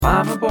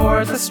Climb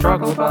aboard the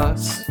struggle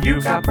bus.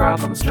 You got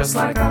problems just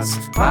like us.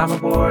 Climb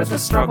aboard the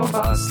struggle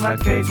bus.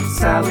 Let Kate and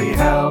Sally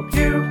help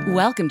you.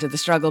 Welcome to the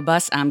Struggle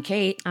Bus. I'm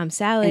Kate. I'm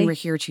Sally. And we're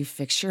here to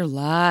fix your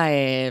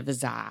lives.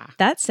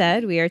 That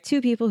said, we are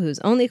two people whose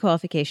only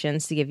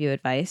qualifications to give you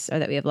advice are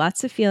that we have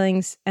lots of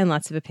feelings and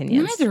lots of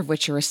opinions. Neither of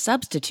which are a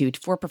substitute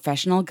for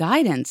professional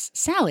guidance.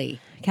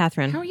 Sally,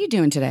 Catherine, how are you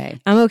doing today?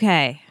 I'm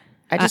okay.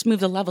 I just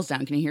moved the levels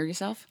down. Can you hear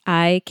yourself?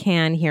 I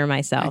can hear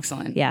myself.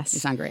 Excellent. Yes.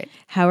 You sound great.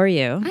 How are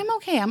you? I'm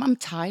okay. I'm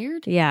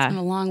tired. Yeah. It's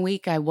been a long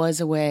week. I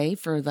was away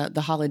for the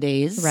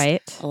holidays.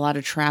 Right. A lot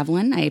of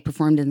traveling. I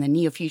performed in the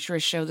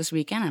Neo-Futurist show this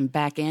weekend. I'm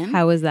back in.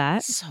 How was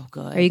that? So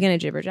good. Are you going to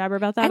jibber jabber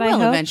about that? I will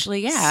hope? eventually,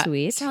 yeah.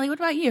 Sweet. Sally, what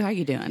about you? How are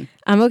you doing?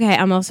 I'm okay.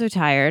 I'm also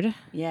tired.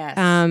 Yes.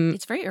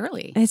 It's very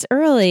early. It's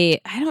early.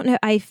 I don't know.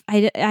 I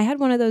had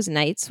one of those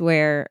nights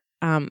where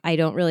I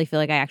don't really feel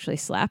like I actually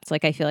slept.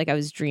 Like I feel like I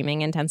was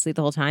dreaming intensely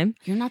the whole time.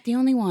 You're not the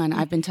only one.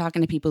 I've been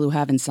talking to people who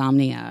have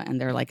insomnia, and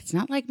they're like, it's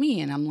not like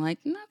me. And I'm like,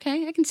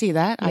 okay, I can see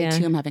that. Yeah. I,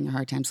 too, am having a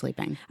hard time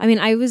sleeping. I mean,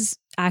 I was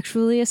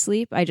actually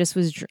asleep. I just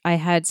was, I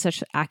had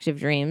such active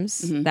dreams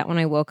that when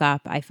I woke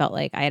up, I felt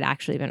like I had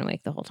actually been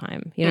awake the whole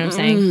time. You know what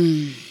I'm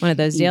saying? One of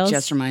those You deals.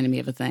 just reminded me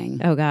of a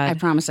thing. Oh, God. I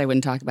promised I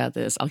wouldn't talk about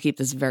this. I'll keep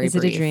this very Is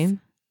brief. it a dream?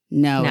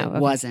 No, No, it okay.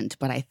 wasn't,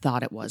 but I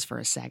thought it was for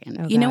a second.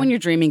 Oh, you know God. when you're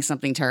dreaming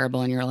something terrible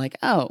and you're like,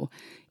 oh,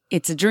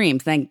 it's a dream,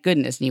 thank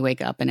goodness, and you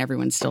wake up and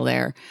everyone's still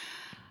there.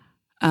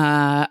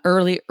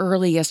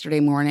 Early yesterday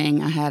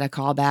morning, I had a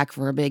call back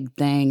for a big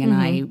thing, and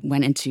I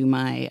went into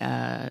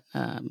my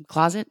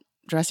closet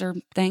dresser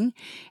thing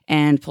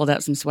and pulled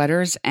out some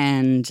sweaters,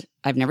 and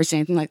I've never seen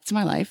anything like this in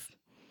my life.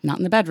 Not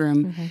in the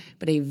bedroom,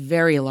 but a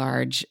very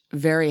large,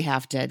 very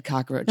half-dead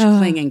cockroach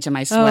clinging to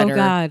my sweater. Oh,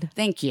 God.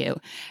 Thank you.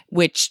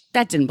 Which,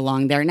 that didn't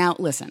belong there. Now,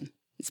 listen,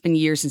 it's been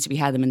years since we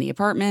had them in the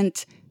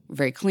apartment.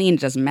 Very clean. It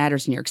doesn't matter.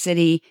 It's New York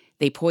City.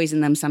 They poison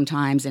them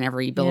sometimes in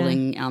every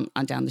building on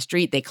down the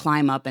street. They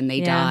climb up and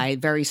they die.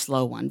 Very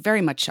slow one.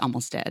 Very much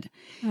almost dead.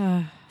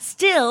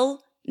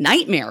 Still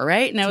nightmare,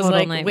 right? And I was Total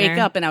like, nightmare. wake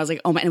up. And I was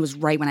like, oh my, and it was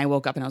right when I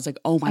woke up. And I was like,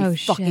 oh my Oh,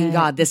 fucking shit.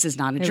 God, this is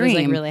not a It dream.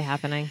 was like really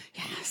happening.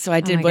 So I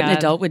did my what an God.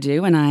 adult would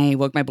do, and I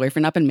woke my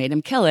boyfriend up and made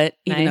him kill it,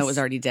 even though it Nice. was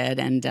already dead.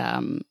 And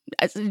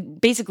I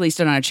basically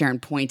stood on a chair and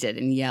pointed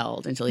and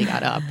yelled until he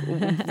got up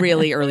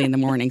really early in the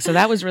morning. So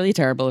that was really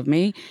terrible of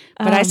me,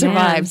 but Oh, I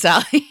survived,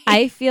 Sally.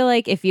 I feel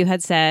like if you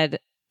had said,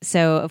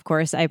 so of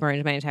course I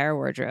burned my entire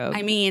wardrobe.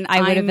 I mean,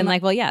 I would have I'm been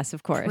like, well, yes,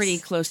 of course. pretty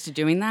close to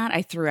doing that.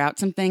 I threw out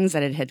some things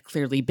that it had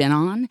clearly been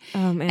on.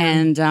 Oh,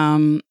 man.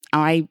 And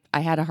I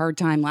had a hard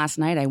time last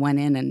night. I went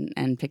in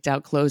and picked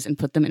out clothes and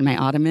put them in my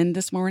ottoman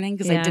this morning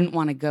because I Yeah. didn't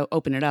want to go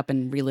open it up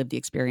and relive the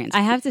experience.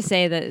 I have to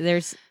say that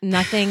there's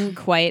nothing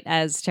quite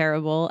as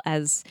terrible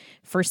as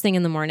first thing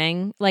in the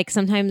morning. Like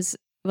sometimes,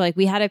 like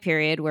we had a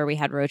period where we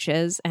had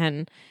roaches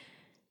and,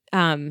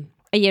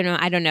 you know,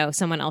 I don't know,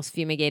 someone else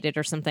fumigated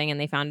or something and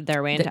they found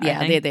their way into our yeah,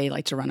 thing. they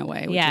like to run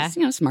away, which Yeah. is,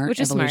 smart. Which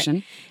is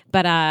evolution. smart.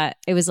 But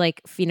it was like,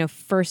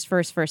 first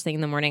thing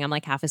in the morning, I'm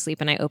like half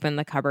asleep and I open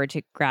the cupboard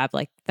to grab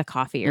like the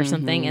coffee or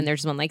something and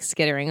there's one like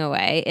skittering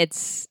away.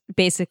 It's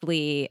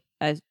basically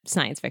a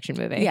science fiction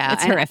movie. Yeah,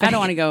 it's and horrific. I don't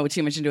want to go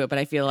too much into it, but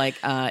I feel like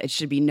it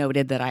should be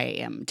noted that I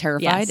am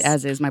terrified, Yes.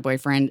 as is my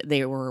boyfriend.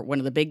 They were one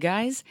of the big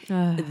guys.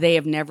 They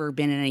have never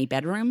been in any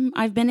bedroom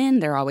I've been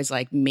in. They're always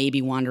like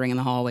maybe wandering in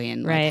the hallway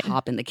and like, Right.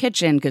 hop in the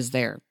kitchen because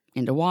they're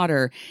into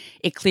water.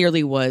 It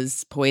clearly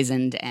was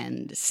poisoned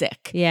and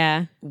sick,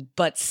 Yeah.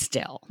 but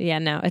still. Yeah,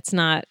 no, it's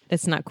not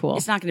cool.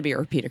 It's not going to be a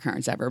repeat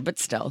occurrence ever, but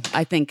still,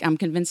 I'm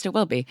convinced it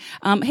will be.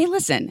 Hey,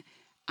 listen,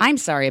 I'm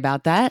sorry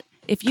about that.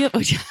 If you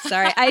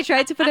Sorry, I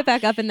tried to put it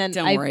back up, and then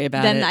Don't worry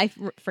about then it. I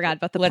forgot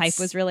about the pipe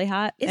was really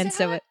hot, Is and it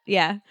so hot?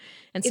 and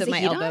Is so the my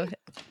heat elbow. on?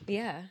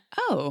 Yeah,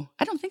 Oh,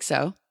 I don't think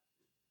so.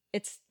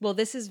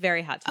 this is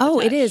very hot. To the Oh,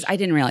 it touch. is. I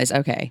didn't realize.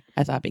 Okay.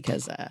 I thought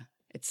because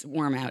it's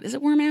warm out. Is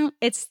it warm out?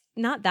 It's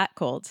not that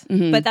cold,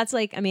 Mhm. but that's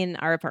like, I mean,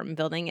 our apartment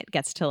building, it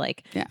gets to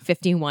like Yeah.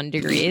 51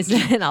 degrees,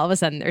 and all of a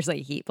sudden there's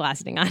like heat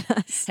blasting on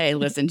us. Hey,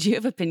 listen, do you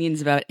have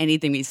opinions about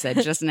anything we said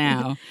just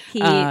now?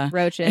 Heat,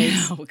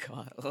 roaches. Oh,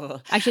 God.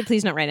 Ugh. Actually,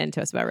 please don't write into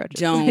us about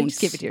roaches. Don't.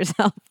 Just keep it to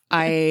yourself.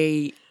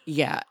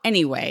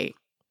 Anyway,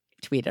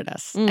 tweet at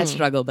us at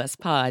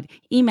StruggleBusPod.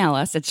 Email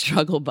us at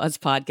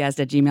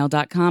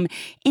strugglebuspodcast@gmail.com.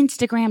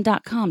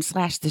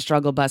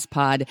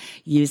 Instagram.com/TheStruggleBusPod.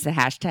 Use the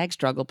hashtag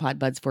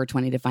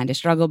StrugglePodBuds420 to find a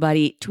struggle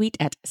buddy. Tweet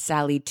at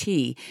Sally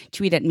T.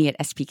 Tweet at me at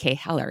SPK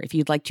Heller. If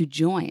you'd like to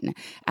join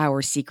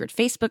our secret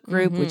Facebook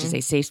group, which is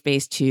a safe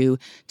space to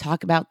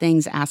talk about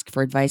things, ask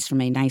for advice from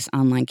a nice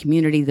online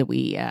community that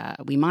we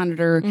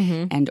monitor,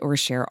 and or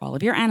share all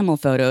of your animal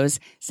photos,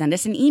 send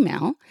us an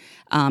email.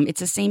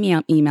 It's the same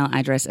email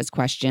address as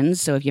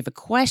questions. So if you have a a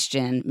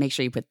question, make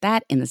sure you put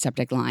that in the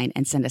subject line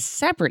and send a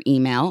separate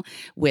email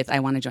with I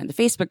want to join the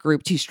Facebook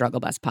group to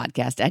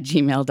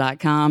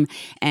strugglebuspodcast@gmail.com.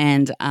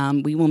 And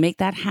we will make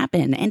that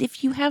happen. And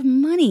if you have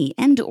money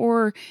and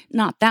or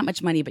not that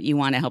much money, but you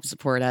want to help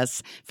support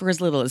us for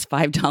as little as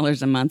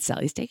 $5 a month,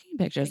 Sally's taking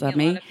pictures of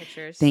me. A lot of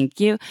pictures. Thank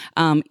you.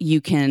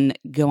 You can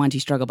go onto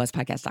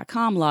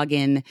strugglebuspodcast.com, log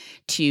in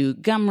to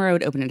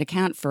Gumroad, open an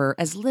account for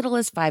as little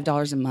as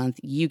 $5 a month.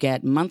 You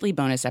get monthly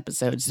bonus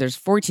episodes. There's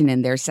 14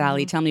 in there.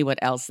 Sally, tell me what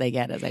else they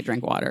get as I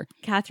drink water.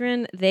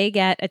 Catherine, they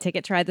get a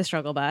ticket to ride the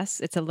struggle bus.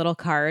 It's a little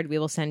card we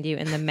will send you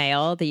in the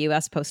mail, the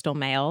U.S. Postal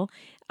Mail,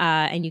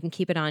 and you can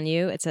keep it on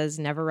you. It says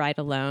never ride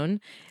alone.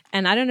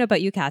 And I don't know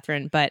about you,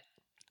 Catherine, but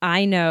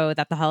I know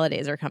that the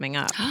holidays are coming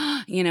up.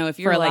 You know, if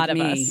you're like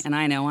me, and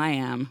I know I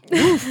am,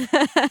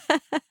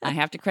 I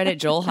have to credit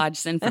Joel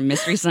Hodgson from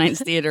Mystery Science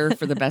Theater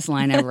for the best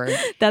line ever.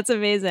 That's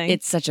amazing.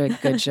 It's such a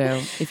good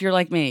show. If you're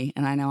like me,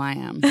 and I know I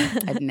am,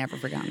 I've never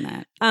forgotten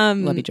that.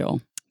 Love you,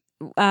 Joel.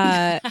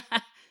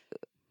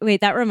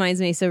 Wait, that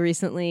reminds me. So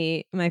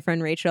recently, my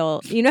friend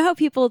Rachel, you know how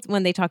people,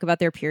 when they talk about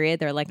their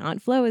period, they're like,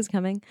 Aunt Flo is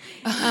coming.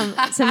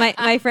 So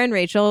my friend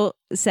Rachel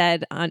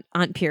said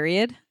Aunt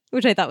Period,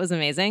 which I thought was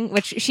amazing,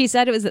 which she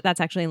said that's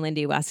actually a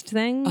Lindy West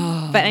thing.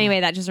 Oh. But anyway,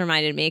 that just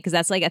reminded me because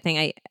that's like a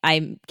thing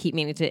I keep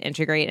meaning to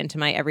integrate into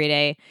my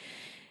everyday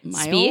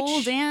speech.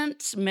 Old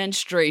aunt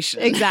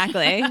menstruation.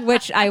 Exactly,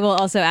 which I will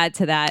also add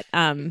to that.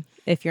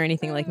 If you're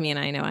anything like me, and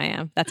I know I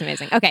am, that's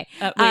amazing. Okay,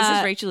 wait, is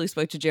this Rachel who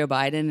spoke to Joe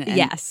Biden? And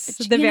yes,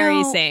 the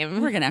very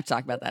same. We're gonna have to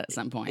talk about that at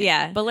some point.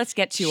 Yeah, but let's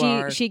get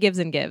to she gives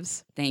and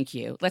gives. Thank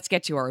you. Let's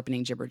get to our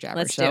opening jibber jabber.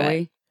 Let's shall do it.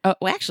 we? Oh,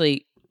 well,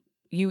 actually,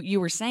 you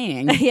were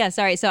saying. Yeah,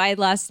 sorry. So I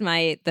lost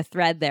the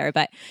thread there,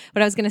 but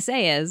what I was going to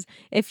say is,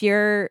 if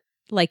you're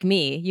like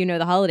me, you know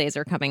the holidays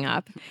are coming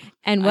up,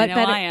 and what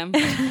better? I am.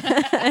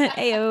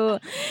 Ayo.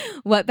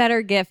 What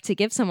better gift to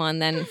give someone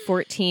than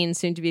 14,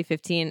 soon to be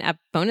 15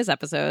 bonus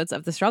episodes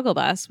of the Struggle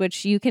Bus,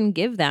 which you can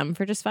give them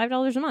for just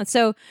 $5 a month.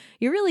 So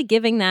you're really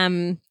giving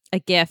them a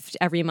gift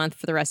every month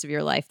for the rest of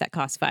your life that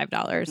costs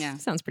 $5. Yeah.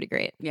 Sounds pretty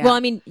great. Yeah. Well, I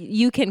mean,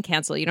 you can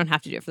cancel. You don't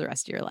have to do it for the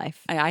rest of your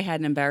life. I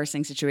had an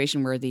embarrassing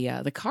situation where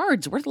the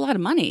card's worth a lot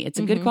of money. It's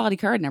a good quality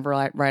card,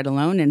 never ride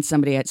alone. And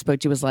somebody I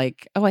spoke to was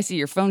like, "Oh, I see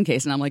your phone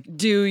case," and I'm like,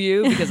 "Do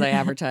you?" Because I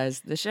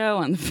advertised the show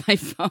on my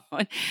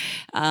phone.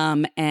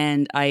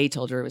 And I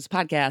told her it was a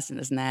podcast and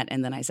this and that.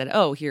 And then I said,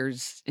 "Oh,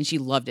 here's," and she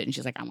loved it. And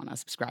she's like, "I want to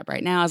subscribe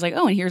right now." I was like,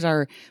 "Oh, and here's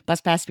our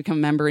bus pass to become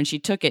a member." And she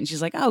took it and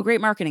she's like, "Oh,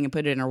 great marketing," and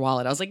put it in her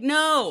wallet. I was like,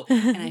 "No,"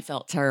 and I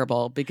felt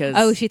terrible.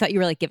 Because she thought you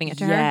were like giving it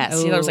to her? Yes.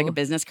 Oh. She thought it was like a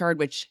business card,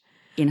 which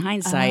in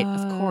hindsight,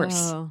 of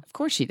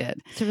course she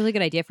did. It's a really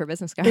good idea for a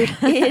business card. It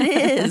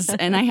is.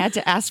 And I had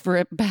to ask for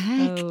it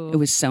back. Oh. It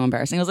was so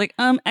embarrassing. I was like,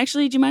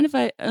 actually, do you mind if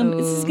I,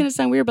 this is going to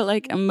sound weird, but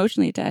like I'm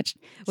emotionally attached.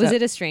 Was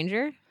it a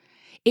stranger?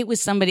 It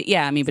was somebody,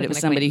 yeah, I mean, but it was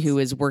somebody acquaintance. who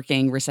was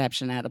working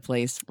reception at a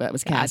place that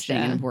was casting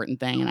an important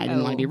thing. And I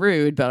didn't want to be Oh.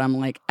 rude, but I'm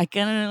like, I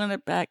kind of want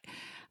it back.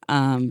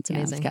 It's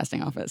amazing.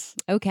 casting office.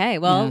 Okay,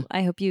 well, Yeah.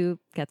 I hope you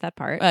get that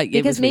part It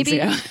because was weeks maybe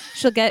ago.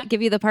 she'll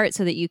give you the part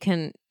so that she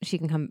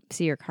can come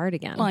see your card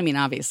again. Well, I mean,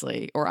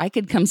 obviously, or I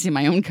could come see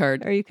my own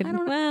card. Or you could. I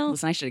don't know. Well,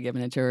 Listen, I should have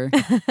given it to her.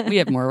 We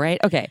have more, right?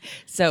 Okay.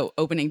 So,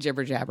 opening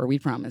jibber jabber, we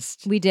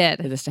promised we for did.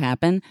 this to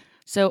happen.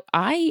 So,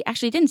 I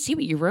actually didn't see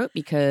what you wrote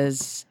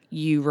because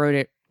you wrote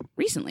it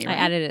recently, right? I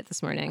added it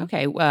this morning.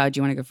 Okay. Do you want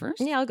to go first?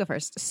 Yeah, I'll go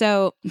first.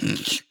 So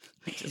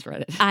I just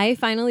read it. I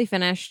finally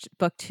finished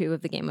book 2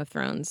 of the Game of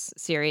Thrones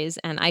series,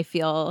 and I've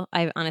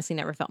honestly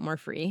never felt more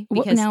free.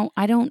 Because Now,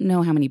 I don't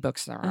know how many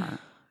books there are.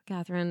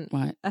 Catherine,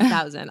 What?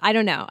 1,000. I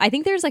don't know. I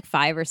think there's like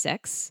 5 or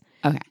 6.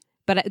 Okay.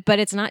 But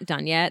it's not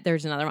done yet.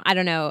 There's another one. I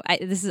don't know. I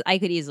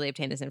could easily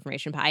obtain this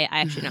information, but I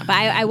actually don't. But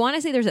I want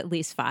to say there's at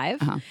least 5,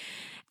 Uh-huh.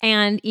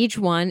 and each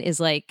one is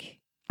like,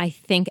 I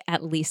think,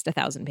 at least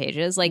 1,000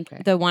 pages. Like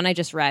Okay. the one I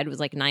just read was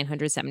like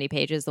 970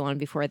 pages. The one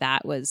before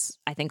that was,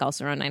 I think,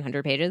 also around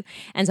 900 pages.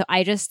 And so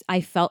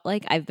I felt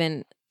like I've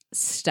been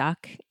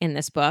stuck in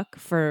this book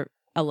for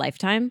a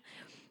lifetime,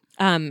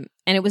 and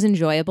it was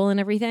enjoyable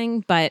and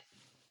everything, but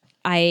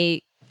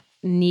I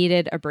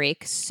needed a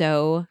break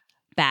so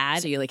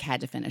bad. So, you like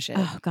had to finish it.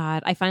 Oh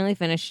God, I finally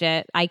finished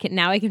it. I can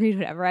read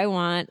whatever I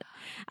want.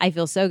 I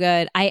feel so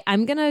good.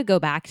 I'm gonna go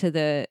back to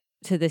the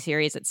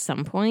series at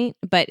some point,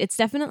 but it's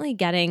definitely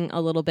getting a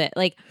little bit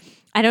like,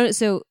 I don't.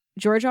 So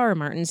George R.R.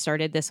 Martin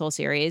started this whole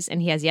series,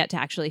 and he has yet to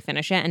actually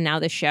finish it. And now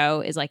the show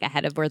is like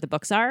ahead of where the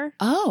books are.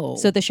 Oh.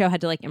 So the show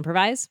had to like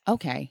improvise,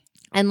 okay.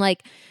 and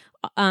like,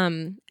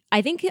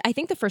 I think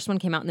the first one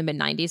came out in the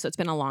mid-90s, so it's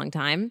been a long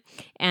time.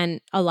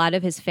 And a lot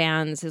of his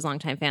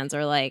longtime fans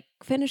are like,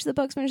 finish the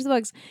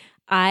books.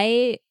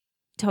 I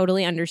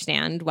totally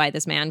understand why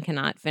this man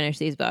cannot finish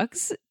these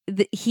books.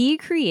 He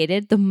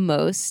created the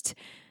most,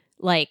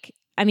 like,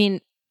 I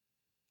mean,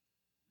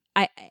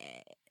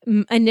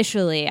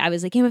 initially I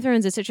was like, Game of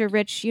Thrones is such a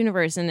rich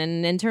universe and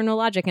an internal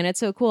logic, and it's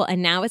so cool.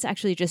 And now it's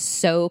actually just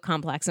so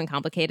complex and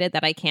complicated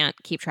that I can't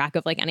keep track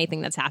of like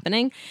anything that's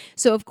happening.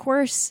 So of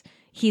course,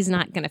 he's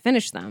not going to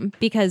finish them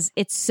because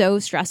it's so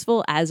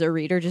stressful as a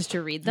reader just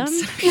to read them.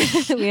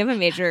 We have a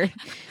major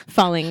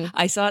falling.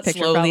 I saw it picture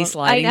slowly problem.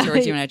 sliding I know.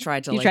 towards you, and I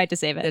tried to. You tried to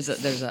save it.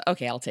 There's a.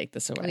 Okay, I'll take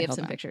this away. We have Hold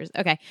some on. pictures.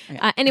 Okay.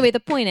 Anyway, the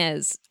point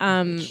is,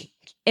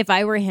 if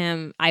I were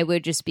him, I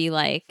would just be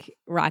like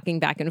rocking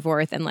back and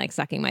forth and like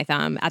sucking my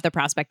thumb at the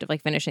prospect of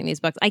like finishing these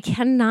books. I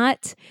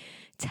cannot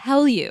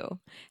tell you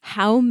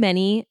how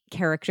many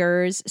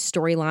characters,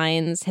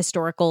 storylines,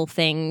 historical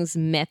things,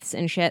 myths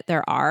and shit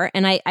there are.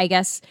 And I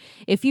guess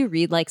if you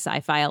read like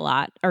sci-fi a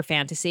lot or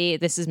fantasy,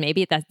 this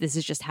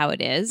is just how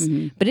it is.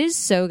 But it is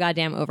so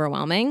goddamn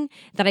overwhelming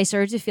that I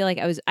started to feel like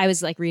I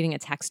was like reading a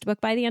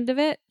textbook by the end of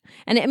it.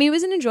 And I mean, it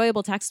was an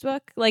enjoyable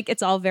textbook. Like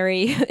it's all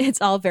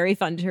very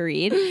fun to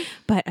read.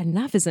 But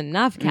enough is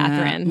enough,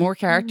 Catherine. More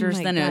characters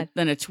Oh my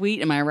than a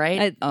tweet. Am I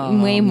right?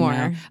 Way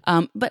more.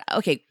 No. But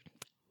okay.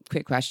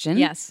 Quick question.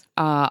 Yes.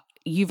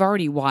 You've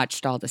already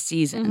watched all the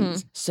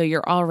seasons, so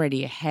you're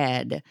already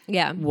ahead.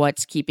 Yeah.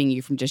 What's keeping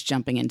you from just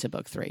jumping into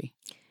book 3?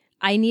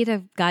 I need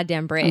a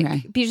goddamn break.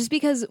 Okay. Just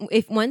because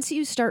if once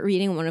you start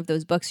reading one of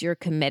those books, you're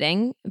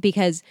committing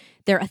because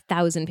they're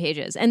 1,000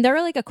 pages and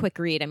they're like a quick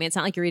read. I mean, it's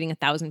not like you're reading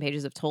 1,000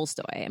 pages of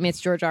Tolstoy. I mean,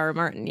 it's George R.R.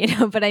 Martin,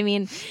 but I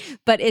mean,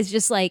 but it's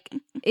just like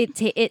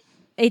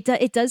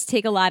it does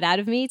take a lot out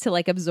of me to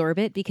like absorb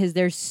it because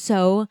there's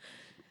so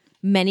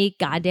many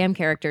goddamn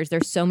characters.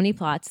 There's so many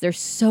plots. There's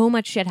so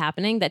much shit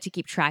happening that to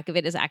keep track of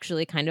it is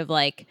actually kind of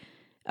like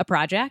a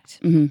project.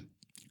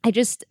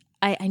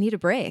 I need a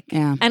break.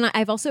 Yeah. And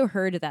I've also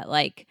heard that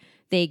like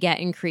they get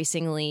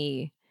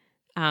increasingly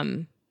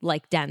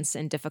like dense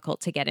and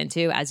difficult to get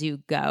into as you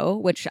go,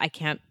 which I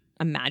can't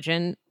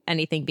imagine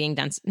anything being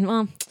dense.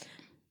 Well,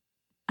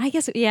 I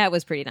guess, yeah, it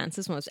was pretty dense.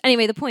 This one was.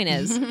 Anyway, the point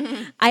is,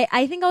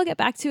 I think I'll get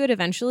back to it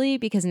eventually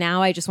because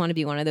now I just want to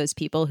be one of those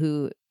people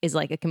who is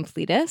like a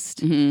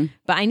completist,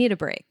 but I need a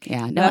break.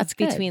 Yeah, no, that's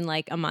good. Between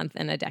like a month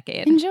and a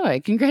decade. Enjoy.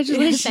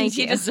 Congratulations. Thank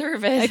you. You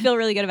deserve it. I feel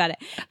really good about it.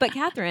 But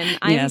Catherine,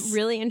 Yes. I'm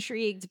really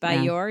intrigued by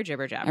your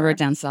jibber jabber. I wrote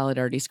down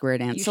Solidarity Square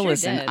Dance. You So sure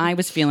listen, did. I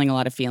was feeling a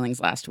lot of feelings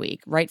last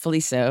week. Rightfully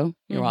so.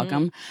 You're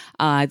welcome.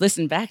 I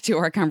listened back to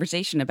our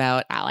conversation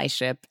about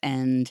allyship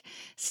and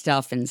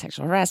stuff and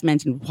sexual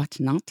harassment and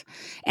whatnot.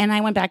 And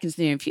I went back into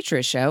the New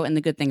Futurist show. And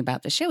the good thing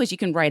about the show is you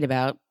can write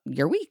about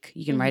your week.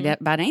 You can write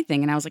about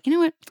anything. And I was like, you know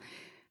what?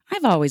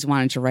 I've always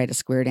wanted to write a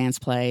square dance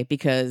play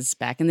because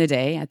back in the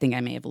day, I think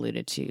I may have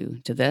alluded to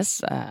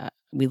this.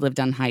 We lived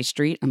on High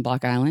Street on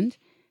Block Island.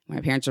 My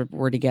parents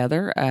were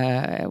together.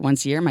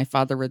 Once a year, my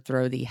father would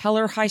throw the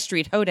Heller High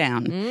Street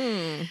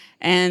Hoedown.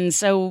 And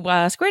so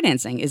square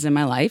dancing is in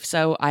my life.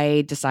 So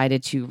I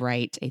decided to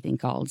write a thing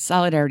called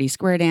Solidarity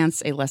Square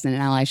Dance, a lesson in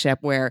allyship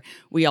where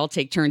we all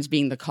take turns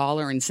being the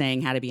caller and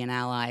saying how to be an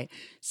ally.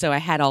 So I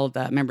had all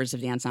the members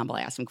of the ensemble.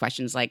 I asked them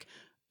questions like,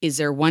 is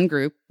there one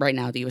group right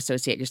now that you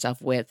associate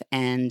yourself with?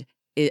 And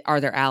are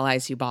there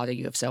allies who bother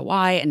you? If so,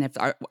 why? And if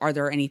are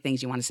there any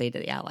things you want to say to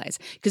the allies?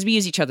 Because we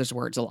use each other's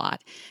words a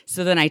lot.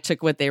 So then I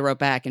took what they wrote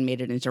back and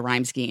made it into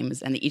rhyme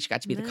schemes, and they each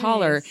got to be the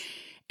caller.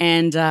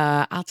 And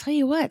I'll tell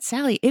you what,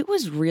 Sally, it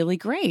was really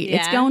great. Yeah.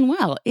 It's going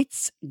well.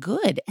 It's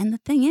good. And the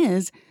thing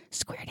is,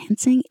 square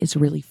dancing is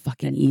really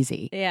fucking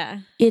easy. Yeah.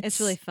 It's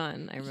really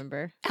fun, I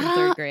remember, in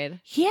third grade.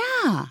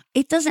 Yeah.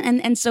 It doesn't.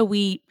 And so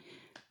we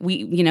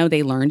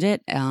they learned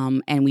it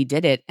and we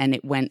did it and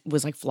it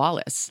was like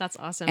flawless. That's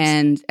awesome.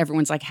 And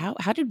everyone's like,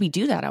 how did we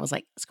do that? I was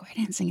like, square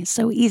dancing is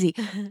so easy,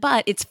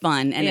 but it's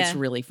fun and it's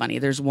really funny.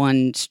 There's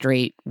one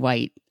straight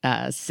white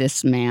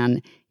cis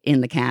man in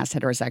the cast,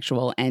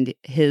 heterosexual, and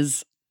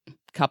his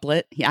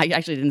couplet. I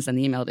actually didn't send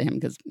the email to him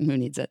because who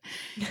needs it?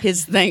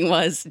 His thing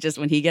was just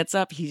when he gets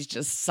up, he's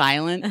just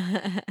silent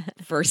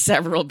for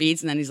several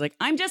beats, and then he's like,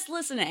 "I'm just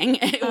listening."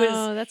 And it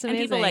was, that's and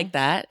amazing. people like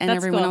that, and That's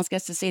everyone cool. else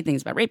gets to say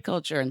things about rape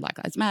culture and Black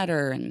Lives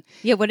Matter and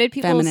What did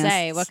people feminists,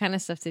 say? What kind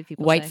of stuff did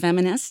people white say?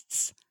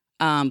 feminists,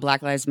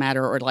 Black Lives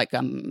Matter, or like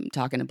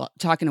talking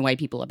to white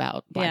people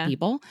about Black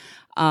people,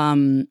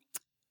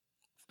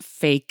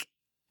 fake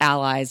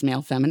allies,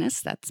 male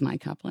feminists. That's my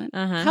couplet.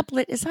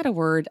 Couplet, is that a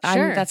word?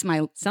 Sure. That's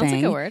my Sounds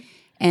thing. like a word.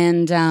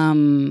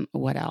 And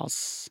what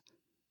else?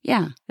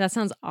 Yeah. That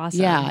sounds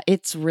awesome. Yeah,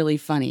 it's really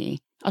funny.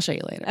 I'll show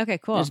you later. Okay,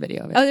 cool. There's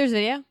video of it. Oh, there's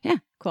video? Yeah.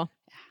 Cool.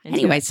 Into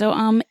Anyway, it.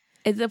 so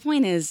the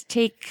point is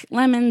take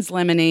lemons,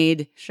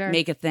 lemonade, Sure.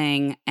 make a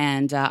thing,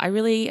 and I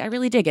really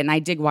dig it, and I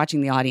dig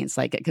watching the audience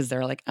like it because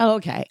they're like, oh,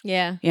 okay.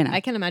 Yeah. You know. I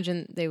can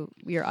imagine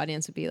your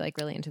audience would be like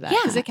really into that. Yeah.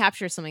 Because it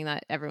captures something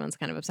that everyone's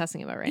kind of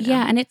obsessing about right now.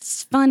 Yeah, and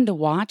it's fun to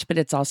watch, but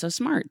it's also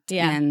smart.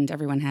 Yeah. And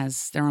everyone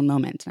has their own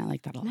moment, and I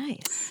like that a lot.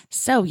 Nice.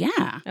 So,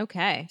 yeah.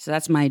 Okay. So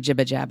that's my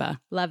jibba jabba.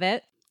 Love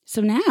it.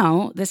 So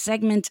now the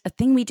segment, a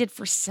thing we did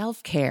for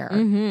self-care.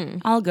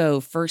 I'll go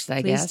first,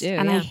 I Please guess. do,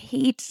 And yeah. I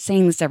hate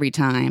saying this every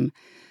time.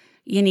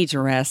 You need to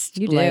rest.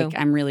 You do. Like,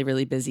 I'm really,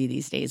 really busy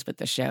these days with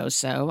the show.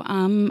 So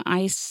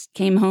I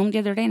came home the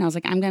other day and I was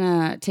like, I'm going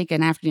to take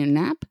an afternoon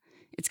nap.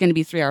 It's going to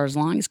be 3 hours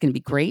long. It's going to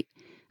be great.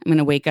 I'm going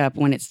to wake up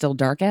when it's still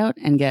dark out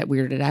and get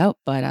weirded out.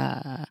 But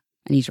I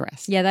need to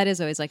rest. Yeah, that is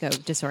always like a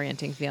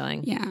disorienting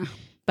feeling. Yeah.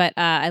 But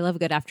I love a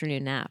good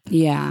afternoon nap.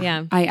 Yeah.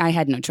 Yeah. I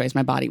had no choice.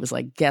 My body was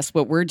like, guess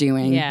what we're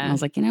doing? Yeah. And I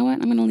was like, you know what?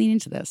 I'm going to lean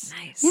into this.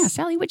 Nice. Yeah.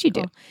 Sally, what'd you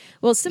do?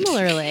 Well,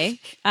 similarly,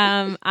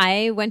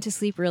 I went to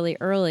sleep really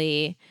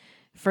early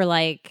for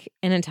like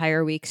an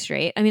entire week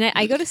straight. I mean,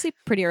 I go to sleep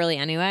pretty early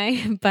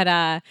anyway, but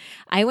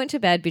I went to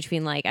bed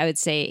between like, I would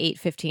say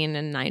 8:15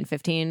 and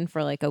 9:15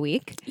 for like a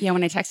week. Yeah.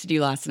 When I texted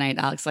you last night,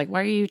 Alex, like,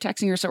 why are you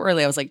texting her so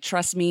early? I was like,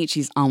 trust me,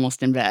 she's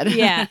almost in bed.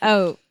 Yeah.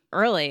 Oh,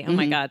 early. Oh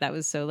my God, that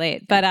was so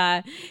late. But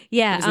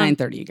yeah. It was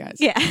 9:30, you guys.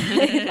 Yeah.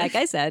 Like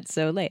I said,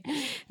 so late.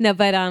 No,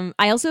 but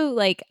I also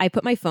like, I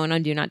put my phone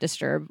on Do Not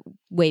Disturb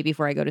way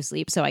before I go to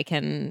sleep so I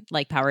can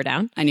like power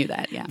down. I knew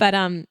that. Yeah.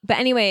 But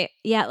anyway,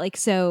 yeah, like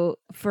so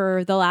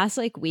for the last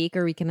like week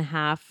or week and a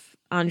half,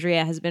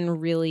 Andrea has been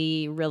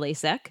really, really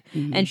sick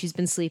and she's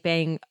been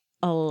sleeping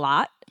a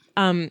lot.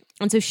 And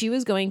so she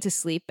was going to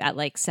sleep at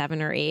like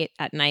 7 or 8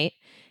 at night.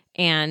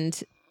 And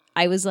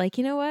I was like,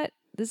 you know what?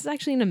 This is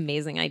actually an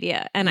amazing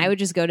idea. And I would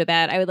just go to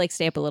bed. I would like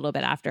stay up a little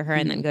bit after her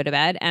and then go to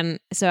bed. And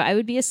so I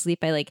would be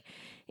asleep by like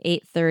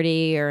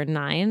 8:30 or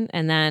 9.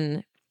 And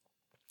then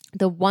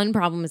the one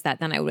problem is that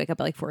then I would wake up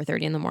at like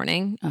 4:30 in the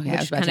morning, Okay, I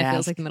was which about kind to of feels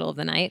ask. like the middle of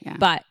the night. Yeah.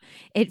 But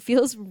it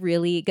feels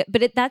really good.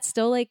 But that's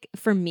still like,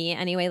 for me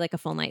anyway, like a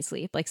full night's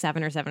sleep, like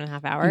 7 or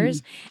 7.5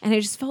 hours. And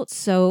it just felt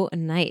so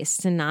nice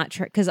to not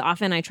try, because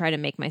often I try to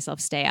make myself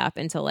stay up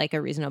until like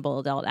a reasonable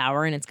adult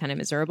hour and it's kind of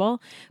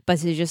miserable. But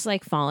to just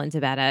like fall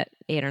into bed at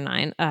 8 or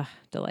 9,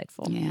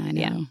 delightful. Yeah, I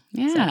know.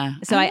 Yeah.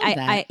 So love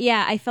that.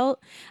 I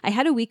felt I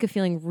had a week of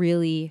feeling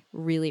really,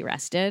 really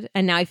rested,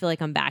 and now I feel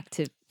like I'm back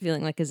to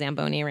feeling like a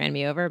Zamboni ran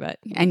me over. But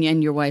And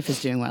your wife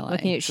is doing well.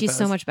 she's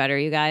so much better,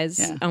 you guys.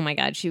 Yeah. Oh my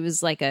God, she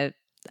was like a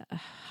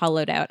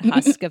hollowed out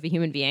husk of a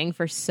human being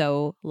for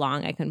so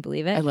long. I couldn't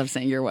believe it. I love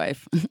saying your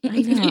wife.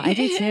 I know, I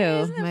do too.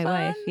 Isn't it My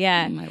fun? wife,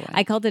 yeah. My wife.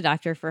 I called the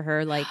doctor for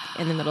her like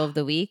in the middle of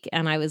the week,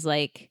 and I was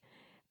like,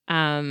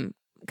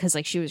 because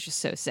like she was just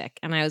so sick,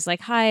 and I was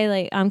like, "Hi,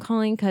 like I'm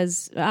calling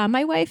because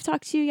my wife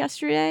talked to you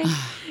yesterday,"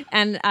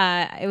 and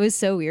it was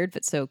so weird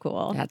but so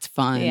cool. That's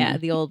fun. Yeah,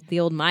 the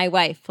old my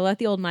wife. Pull out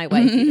the old my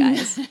wife, you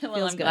guys. Well,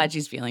 Feels I'm good. glad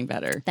she's feeling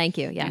better. Thank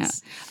you.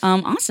 Yes,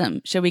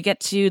 Awesome. Shall we get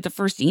to the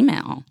first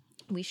email?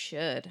 we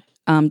should.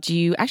 Do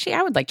you actually?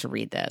 I would like to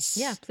read this.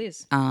 Yeah,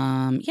 please.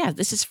 Yeah,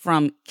 this is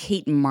from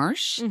Kate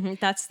Marsh.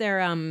 That's their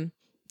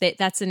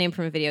that's the name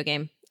from a video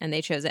game, and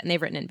they chose it, and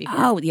they've written it before.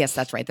 Oh, yes,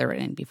 that's right. They're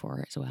written in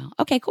before as well.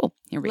 Okay, cool.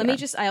 Here we Let are. me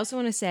just. I also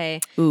want to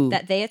say Ooh.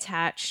 that they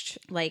attached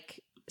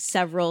like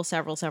several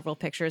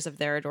pictures of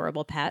their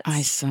adorable pets.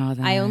 I saw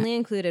that. I only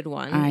included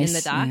one in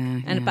the doc,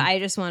 but I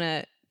just want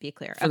to be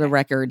clear For the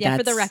record, Yeah,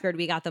 for the that's- record,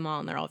 we got them all,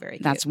 and they're all very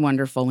cute. That's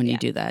wonderful when you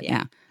do that.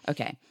 Yeah.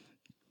 Okay.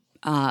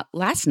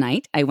 Last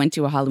night, I went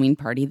to a Halloween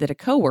party that a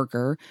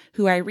coworker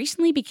who I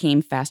recently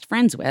became fast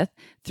friends with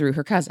through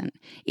her cousin.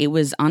 It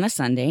was on a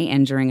Sunday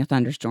and during a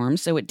thunderstorm,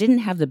 so it didn't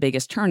have the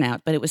biggest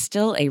turnout, but it was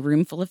still a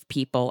room full of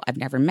people I've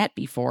never met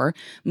before,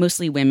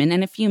 mostly women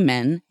and a few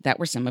men that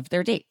were some of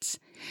their dates.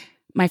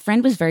 My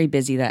friend was very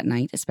busy that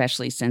night,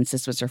 especially since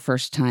this was her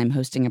first time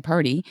hosting a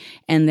party,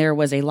 and there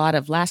was a lot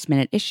of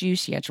last-minute issues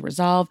she had to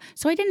resolve,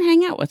 so I didn't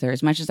hang out with her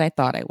as much as I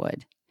thought I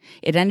would.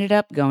 It ended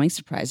up going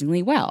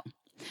surprisingly well.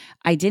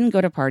 I didn't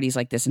go to parties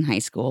like this in high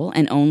school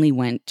and only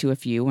went to a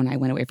few when I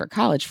went away for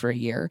college for a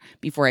year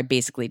before I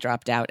basically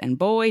dropped out. And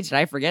boy, did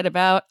I forget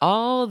about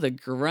all the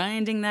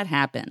grinding that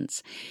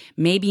happens.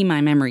 Maybe my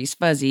memory's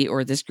fuzzy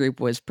or this group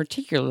was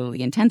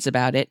particularly intense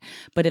about it,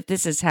 but if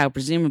this is how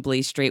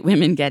presumably straight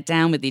women get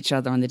down with each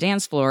other on the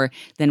dance floor,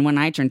 then when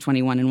I turn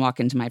 21 and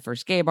walk into my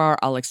first gay bar,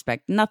 I'll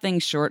expect nothing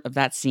short of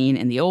that scene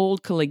in the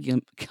old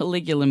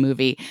Caligula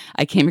movie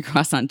I came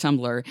across on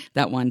Tumblr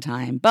that one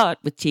time, but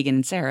with Tegan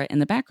and Sarah in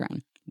the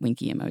background.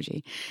 Winky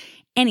emoji.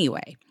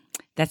 Anyway,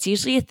 that's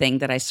usually a thing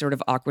that I sort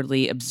of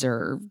awkwardly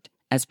observed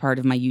as part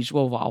of my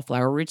usual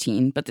wallflower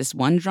routine, but this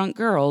one drunk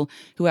girl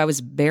who I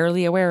was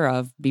barely aware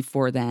of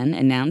before then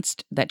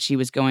announced that she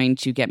was going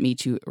to get me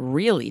to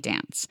really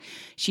dance.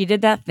 She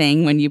did that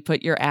thing when you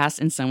put your ass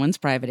in someone's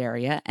private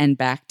area and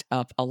backed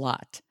up a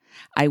lot.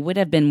 I would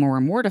have been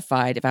more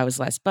mortified if I was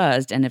less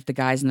buzzed and if the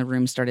guys in the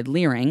room started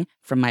leering.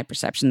 From my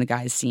perception, the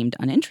guys seemed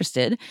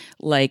uninterested,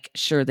 like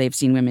sure they've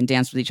seen women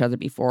dance with each other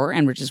before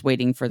and were just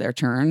waiting for their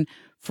turn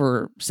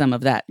for some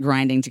of that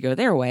grinding to go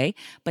their way.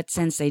 But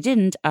since they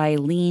didn't, I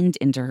leaned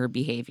into her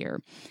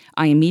behavior.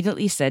 I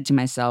immediately said to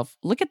myself,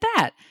 look at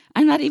that.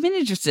 I'm not even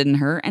interested in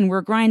her and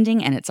we're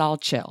grinding and it's all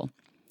chill.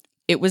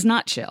 It was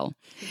not chill.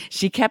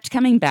 She kept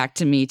coming back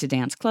to me to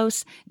dance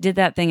close, did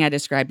that thing I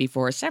described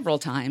before several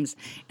times,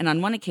 and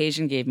on one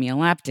occasion gave me a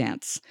lap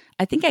dance.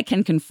 I think I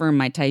can confirm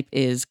my type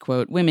is,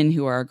 quote, women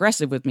who are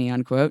aggressive with me,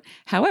 unquote.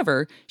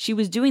 However, she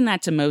was doing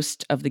that to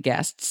most of the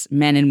guests,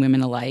 men and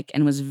women alike,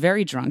 and was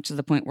very drunk to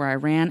the point where I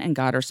ran and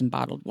got her some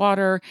bottled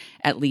water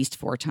at least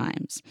 4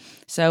 times.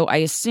 So I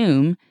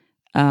assume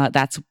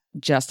that's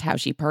just how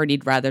she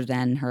partied rather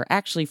than her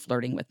actually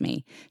flirting with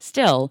me.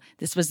 Still,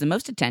 this was the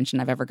most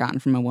attention I've ever gotten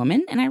from a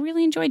woman, and I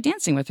really enjoyed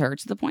dancing with her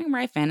to the point where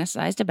I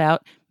fantasized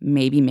about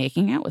maybe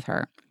making out with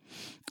her.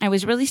 I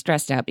was really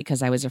stressed out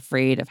because I was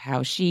afraid of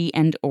how she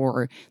and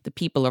or the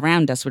people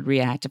around us would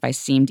react if I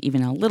seemed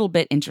even a little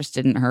bit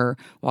interested in her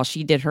while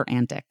she did her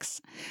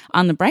antics.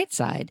 On the bright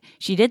side,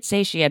 she did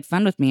say she had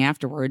fun with me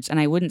afterwards, and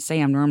I wouldn't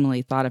say I'm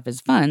normally thought of as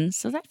fun,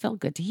 so that felt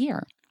good to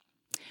hear.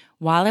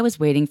 While I was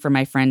waiting for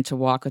my friend to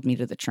walk with me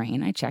to the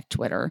train, I checked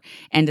Twitter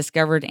and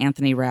discovered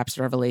Anthony Rapp's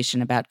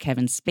revelation about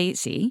Kevin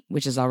Spacey,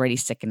 which is already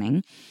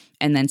sickening,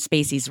 and then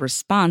Spacey's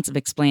response of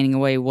explaining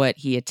away what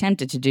he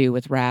attempted to do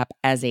with Rapp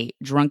as a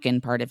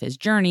drunken part of his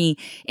journey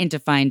into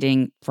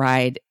finding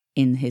pride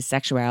in his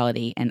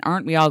sexuality. And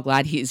aren't we all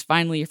glad he is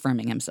finally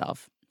affirming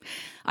himself?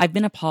 I've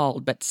been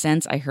appalled, but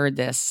since I heard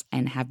this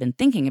and have been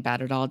thinking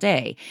about it all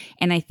day,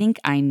 and I think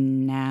I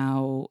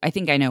know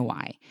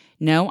why.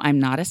 No, I'm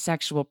not a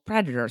sexual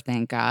predator,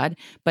 thank God,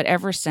 but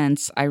ever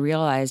since I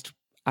realized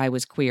I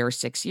was queer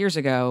 6 years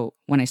ago,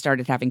 when I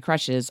started having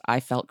crushes, I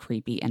felt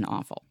creepy and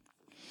awful.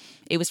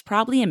 It was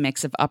probably a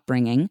mix of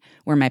upbringing,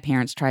 where my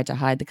parents tried to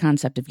hide the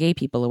concept of gay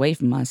people away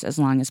from us as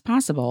long as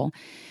possible,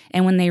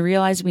 and when they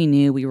realized we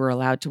knew we were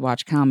allowed to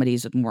watch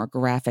comedies with more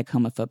graphic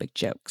homophobic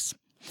jokes.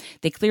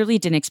 They clearly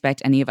didn't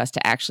expect any of us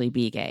to actually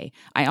be gay.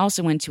 I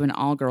also went to an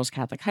all-girls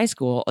Catholic high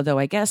school, although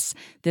I guess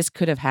this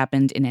could have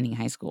happened in any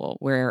high school,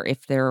 where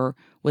if there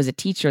was a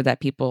teacher that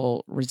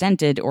people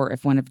resented or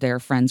if one of their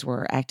friends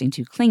were acting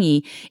too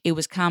clingy, it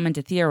was common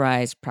to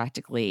theorize,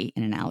 practically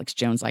in an Alex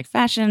Jones-like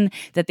fashion,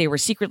 that they were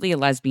secretly a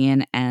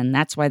lesbian, and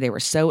that's why they were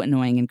so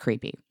annoying and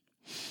creepy.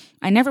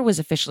 I never was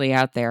officially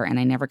out there, and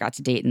I never got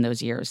to date in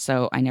those years,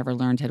 so I never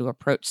learned how to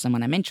approach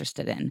someone I'm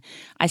interested in.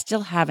 I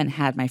still haven't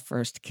had my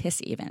first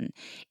kiss even.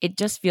 It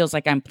just feels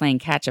like I'm playing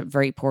catch-up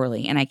very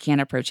poorly, and I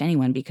can't approach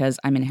anyone because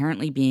I'm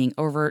inherently being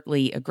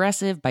overtly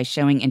aggressive by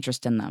showing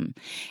interest in them.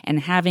 And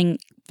having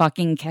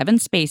fucking Kevin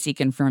Spacey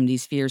confirm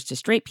these fears to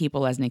straight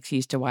people as an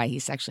excuse to why he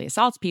sexually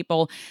assaults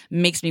people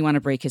makes me want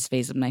to break his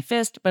face with my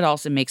fist, but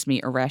also makes me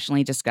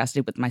irrationally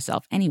disgusted with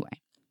myself anyway.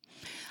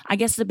 I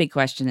guess the big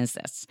question is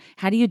this.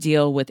 How do you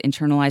deal with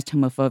internalized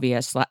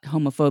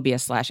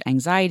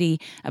homophobia/anxiety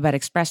about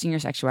expressing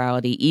your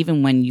sexuality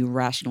even when you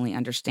rationally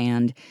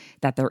understand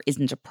that there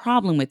isn't a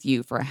problem with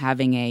you for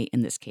having a,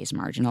 in this case,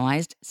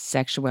 marginalized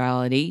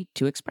sexuality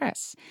to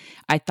express?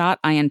 I thought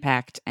I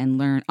unpacked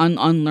and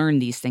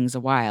unlearned these things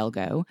a while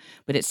ago,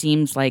 but it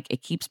seems like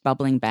it keeps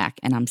bubbling back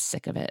and I'm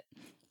sick of it.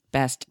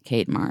 Best,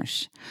 Kate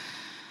Marsh.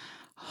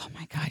 Oh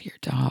my God, your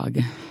dog.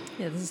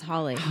 Yeah, this is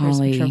Holly. Holly. Here's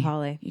a picture of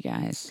Holly. You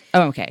guys.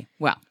 Oh, okay.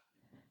 Well,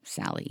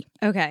 Sally.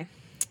 Okay.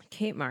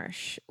 Kate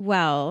Marsh.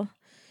 Well,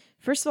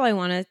 first of all, I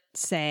want to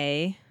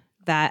say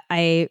that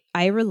I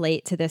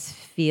relate to this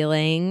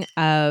feeling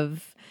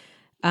of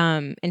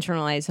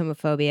internalized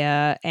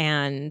homophobia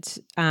and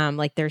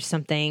like there's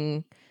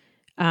something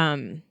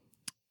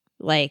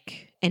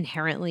like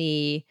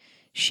inherently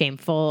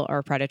shameful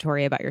or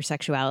predatory about your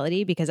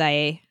sexuality, because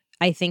I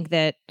think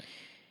that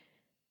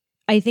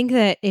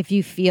if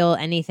you feel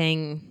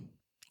anything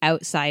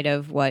outside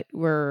of what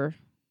we're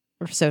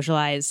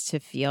socialized to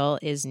feel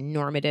is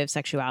normative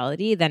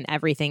sexuality, then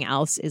everything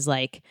else is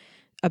like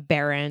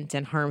aberrant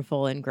and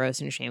harmful and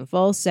gross and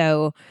shameful.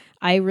 So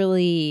I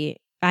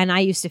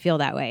used to feel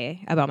that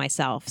way about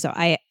myself. So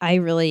I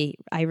really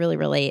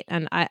relate.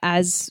 And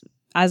as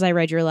I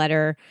read your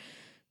letter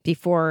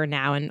before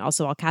now, and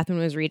also while Catherine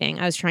was reading,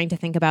 I was trying to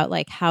think about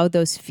like how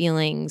those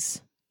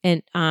feelings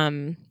and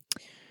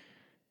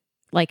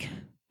like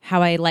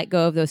how I let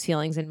go of those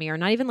feelings in me, or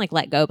not even like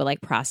let go, but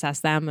like process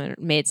them and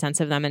made sense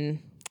of them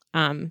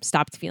and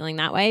stopped feeling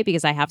that way,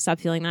 because I have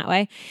stopped feeling that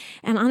way.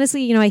 And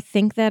honestly, I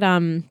think that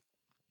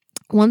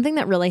one thing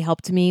that really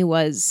helped me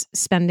was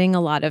spending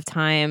a lot of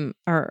time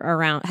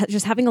around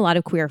just having a lot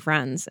of queer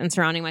friends and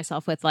surrounding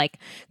myself with like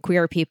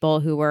queer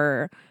people who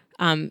were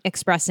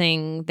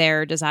expressing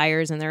their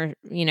desires and their,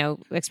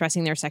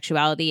 expressing their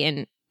sexuality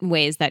in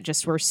ways that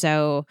just were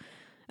so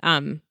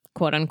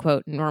quote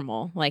unquote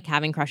normal, like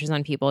having crushes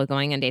on people,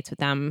 going on dates with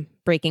them,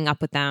 breaking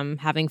up with them,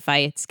 having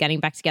fights, getting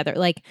back together,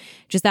 like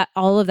just that,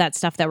 all of that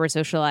stuff that we're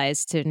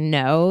socialized to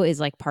know is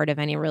like part of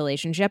any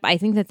relationship. I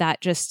think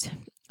that just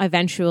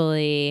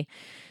eventually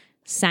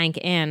sank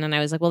in, and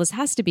I was like, well, this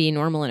has to be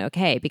normal and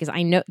okay, because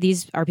I know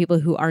these are people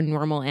who are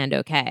normal and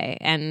okay,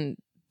 and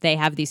they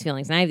have these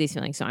feelings and I have these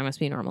feelings, so I must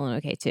be normal and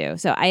okay too.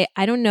 So I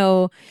don't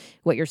know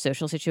what your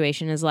social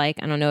situation is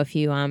like. I don't know if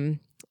you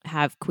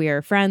have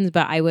queer friends,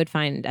 but I would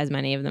find as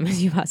many of them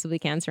as you possibly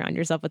can, surround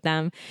yourself with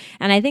them.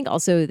 And I think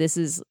also this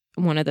is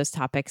one of those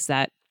topics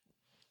that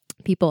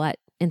people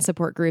in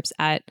support groups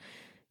at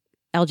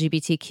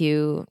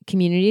LGBTQ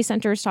community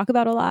centers talk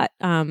about a lot.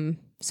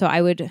 So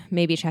I would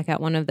maybe check out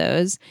one of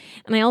those.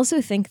 And I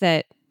also think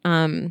that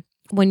when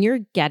you're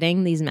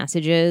getting these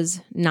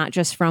messages, not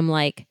just from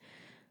like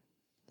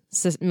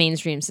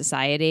mainstream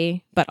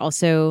society, but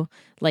also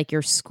like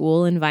your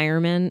school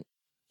environment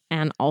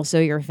and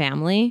also your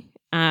family,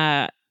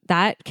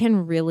 that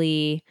can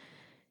really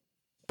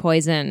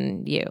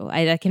poison you.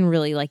 That can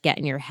really like get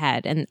in your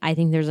head. And I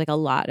think there's like a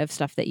lot of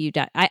stuff that you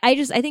do. I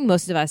think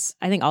most of us,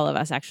 I think all of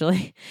us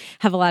actually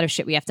have a lot of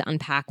shit we have to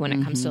unpack when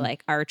it comes to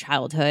like our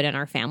childhood and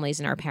our families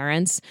and our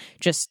parents,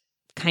 just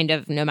kind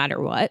of no matter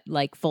what,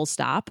 like full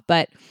stop.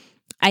 But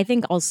I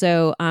think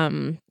also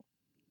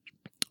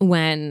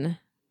when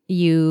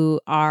you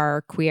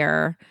are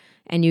queer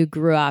and you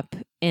grew up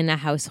in a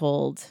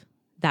household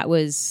that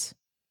was,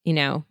 you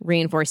know,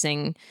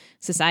 reinforcing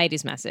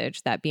society's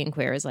message that being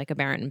queer is like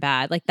aberrant and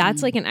bad, like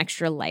that's like an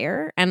extra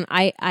layer. And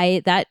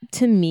I that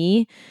to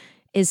me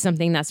is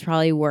something that's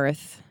probably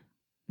worth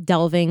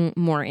delving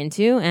more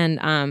into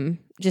and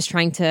just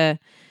trying to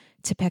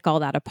pick all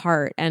that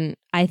apart. And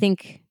I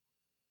think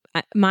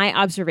my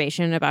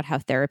observation about how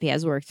therapy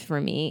has worked for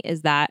me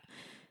is that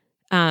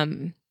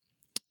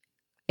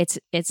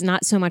it's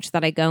not so much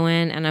that I go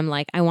in and I'm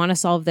like, I want to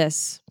solve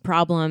this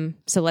problem,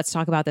 so let's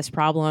talk about this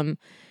problem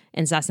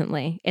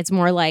incessantly. It's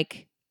more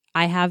like,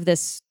 I have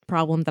this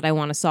problem that I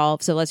want to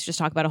solve, so let's just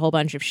talk about a whole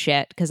bunch of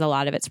shit, because a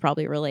lot of it's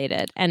probably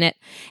related, and it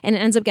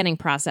ends up getting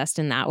processed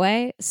in that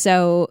way.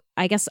 So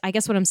I guess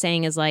what I'm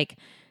saying is, like,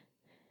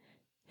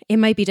 it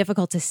might be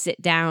difficult to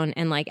sit down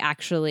and like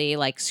actually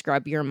like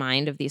scrub your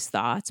mind of these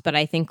thoughts, but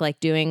I think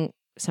like doing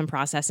some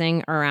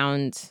processing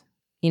around,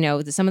 you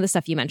know, some of the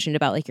stuff you mentioned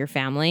about like your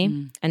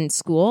family and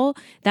school,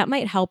 that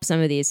might help some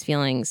of these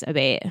feelings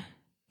abate.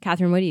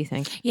 Catherine, what do you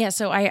think? Yeah,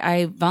 so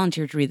I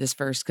volunteered to read this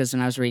first because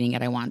when I was reading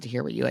it, I wanted to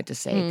hear what you had to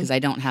say, because I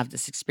don't have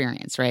this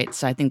experience, right?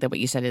 So I think that what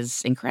you said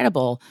is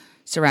incredible,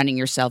 surrounding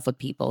yourself with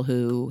people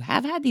who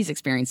have had these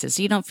experiences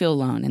so you don't feel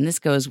alone. And this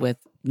goes with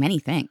many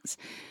things.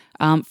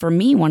 For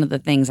me, one of the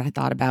things I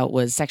thought about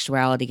was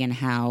sexuality and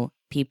how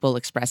people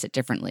express it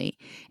differently,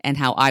 and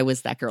how I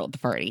was that girl at the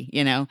party,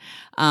 you know?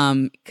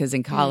 Because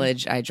in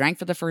college, I drank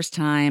for the first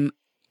time.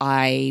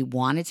 I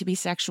wanted to be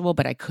sexual,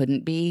 but I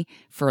couldn't be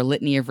for a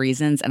litany of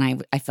reasons.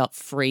 And I felt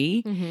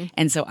free.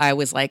 And so I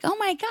was like, oh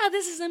my God,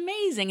 this is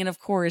amazing. And of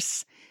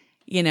course,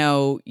 you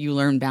know, you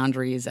learn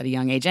boundaries at a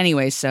young age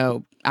anyway.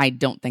 So I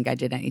don't think I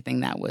did anything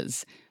that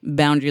was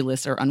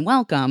boundaryless or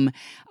unwelcome.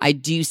 I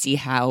do see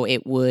how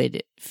it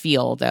would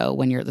feel, though,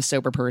 when you're the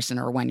sober person,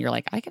 or when you're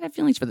like, I could have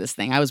feelings for this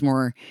thing. I was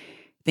more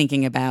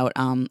thinking about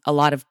a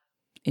lot of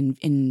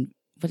in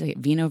what is it,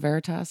 Vino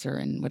Veritas, or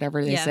in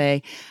whatever they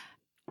say.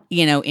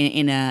 You know,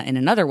 in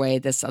another way,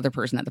 this other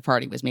person at the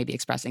party was maybe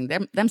expressing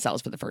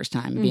themselves for the first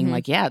time, being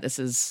like, yeah, this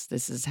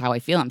is how I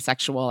feel. I'm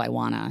sexual. I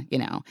wanna, you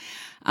know,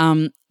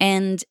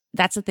 and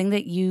that's the thing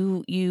that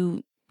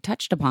you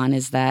touched upon,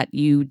 is that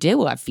you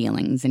do have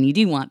feelings and you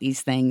do want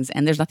these things,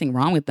 and there's nothing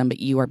wrong with them, but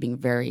you are being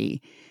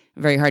very,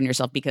 very hard on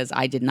yourself, because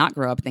I did not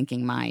grow up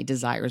thinking my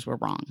desires were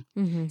wrong.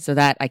 So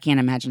that I can't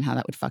imagine how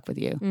that would fuck with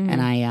you.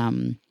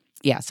 And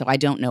yeah, so I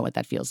don't know what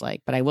that feels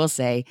like. But I will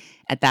say,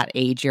 at that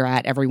age you're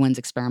at, everyone's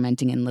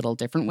experimenting in little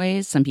different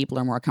ways. Some people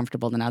are more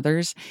comfortable than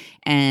others.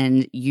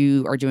 And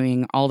you are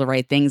doing all the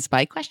right things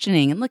by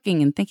questioning and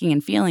looking and thinking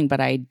and feeling. But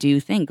I do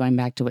think, going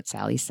back to what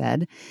Sally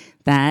said,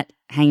 that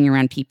hanging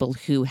around people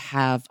who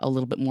have a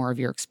little bit more of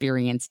your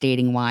experience,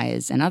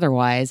 dating-wise and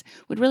otherwise,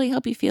 would really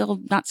help you feel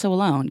not so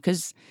alone.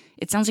 Because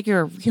it sounds like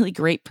you're a really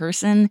great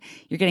person.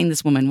 You're getting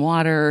this woman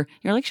water.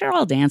 You're like, sure,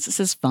 I'll dance. This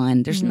is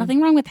fun. There's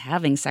nothing wrong with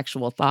having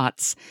sexual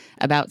thoughts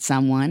about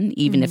someone,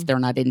 even if they're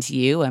not into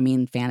you. I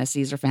mean,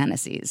 fantasies are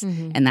fantasies,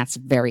 and that's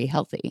very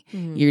healthy.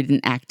 You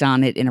didn't act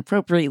on it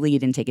inappropriately. You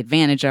didn't take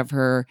advantage of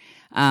her.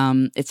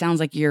 It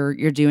sounds like you're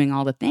doing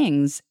all the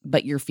things,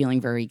 but you're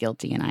feeling very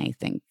guilty. And I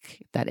think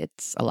that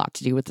it's a lot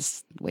to do with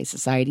the way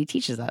society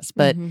teaches us.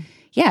 But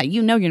yeah,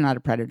 you know, you're not a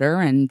predator,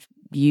 and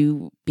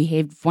you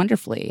behaved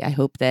wonderfully. I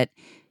hope that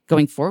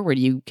going forward,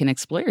 you can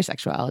explore your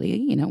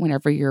sexuality, you know,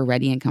 whenever you're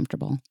ready and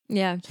comfortable.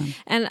 Yeah. So.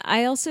 And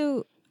I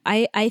also,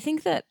 I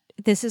think that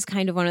this is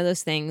kind of one of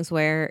those things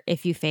where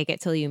if you fake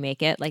it till you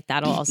make it, like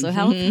that'll also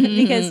help.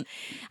 Because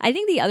I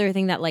think the other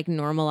thing that like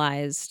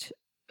normalized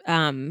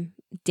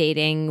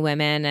dating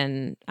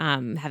women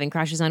and having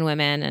crushes on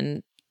women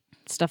and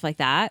stuff like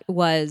that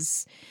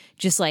was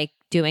just like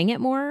doing it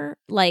more.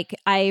 Like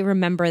I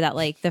remember that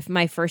like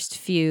my first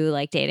few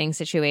like dating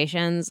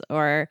situations,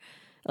 or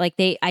like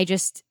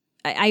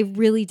I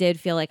really did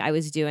feel like I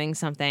was doing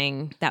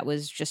something that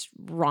was just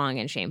wrong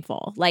and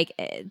shameful. Like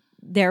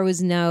there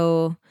was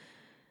no,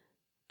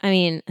 I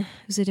mean, it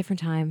was a different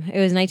time. It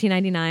was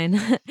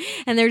 1999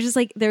 and there's just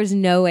like, there's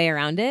no way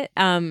around it.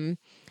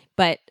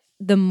 But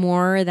the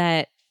more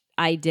that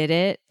I did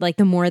it, like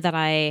the more that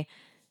I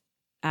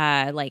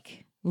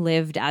like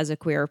lived as a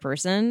queer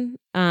person,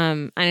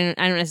 I don't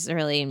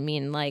necessarily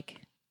mean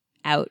like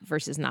out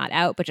versus not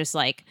out, but just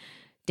like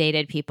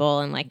dated people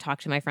and like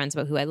talked to my friends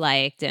about who I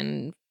liked,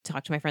 and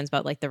talked to my friends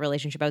about like the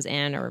relationship I was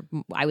in, or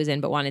I was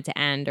in but wanted to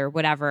end, or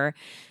whatever,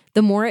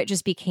 the more it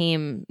just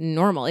became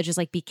normal. It just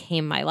like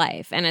became my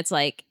life. And it's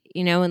like,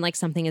 you know, when like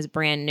something is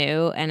brand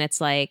new, and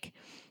it's like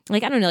I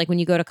don't know, like when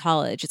you go to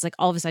college, it's like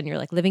all of a sudden you're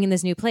like living in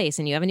this new place,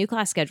 and you have a new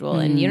class schedule,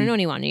 and you don't know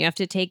anyone, and you have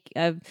to take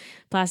a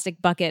plastic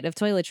bucket of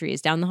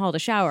toiletries down the hall to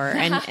shower,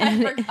 and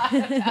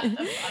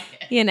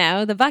you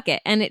know, the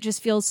bucket, and it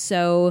just feels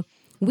so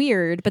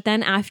weird. But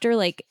then after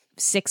like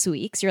 6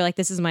 weeks, you're like,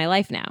 this is my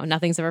life now.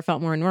 Nothing's ever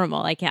felt more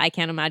normal. I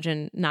can't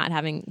imagine not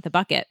having the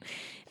bucket.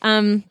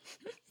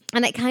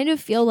 And I kind of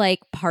feel like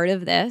part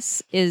of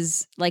this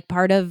is like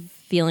part of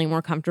feeling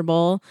more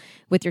comfortable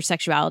with your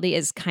sexuality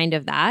is kind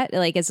of that.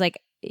 Like, it's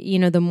like, you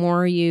know, the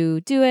more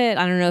you do it,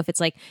 I don't know if it's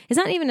like, it's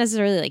not even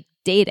necessarily like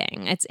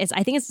dating.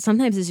 I think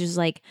sometimes it's just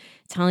like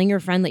telling your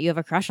friend that you have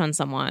a crush on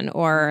someone,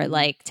 or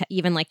like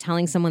even like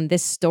telling someone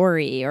this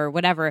story or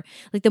whatever.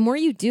 Like, the more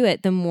you do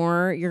it, the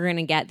more you're going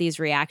to get these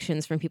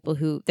reactions from people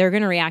who they're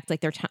going to react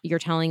like you're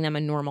telling them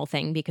a normal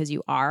thing because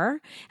you are,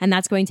 and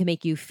that's going to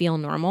make you feel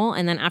normal.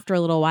 And then after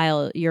a little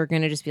while, you're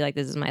going to just be like,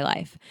 this is my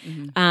life.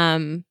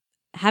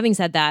 Having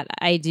said that,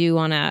 I do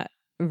want to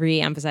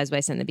re-emphasize what I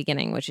said in the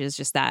beginning, which is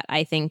just that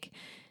I think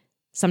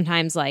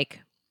sometimes,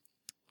 like,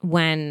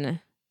 when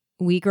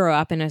we grow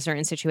up in a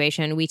certain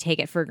situation, we take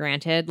it for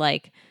granted,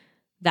 like,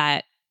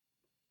 that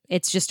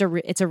it's just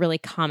it's a really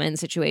common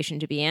situation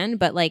to be in.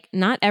 But like,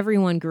 not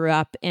everyone grew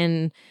up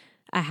in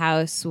a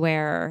house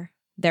where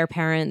their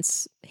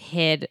parents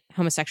hid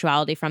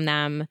homosexuality from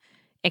them,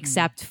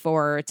 except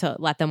for to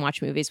let them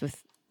watch movies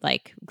with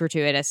like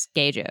gratuitous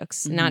gay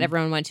jokes. Not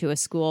everyone went to a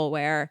school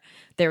where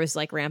there was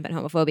like rampant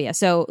homophobia.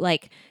 So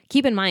like,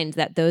 keep in mind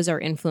that those are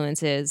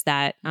influences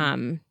that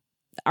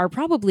are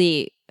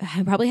probably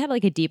had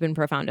like a deep and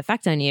profound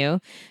effect on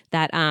you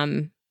that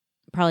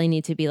probably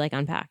need to be like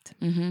unpacked.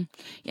 And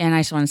I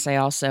just want to say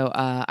also,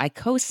 I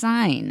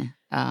co-sign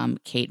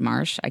Kate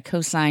Marsh. I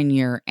co-sign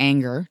your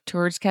anger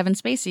towards Kevin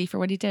Spacey for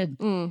what he did.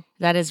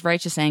 That is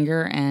righteous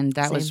anger, and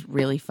that was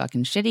really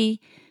fucking shitty.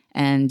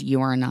 And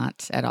you are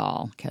not at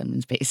all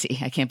Kevin Spacey.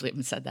 I can't believe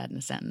I said that in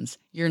a sentence.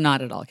 You're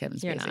not at all Kevin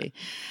Spacey.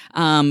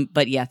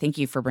 But yeah, thank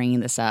you for bringing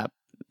this up,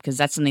 because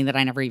that's something that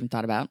I never even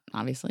thought about,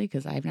 obviously,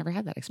 because I've never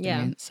had that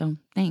experience. So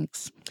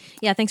thanks.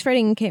 Yeah, thanks for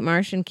writing Kate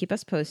Marsh, and keep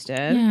us posted.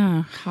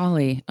 Yeah,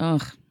 Holly.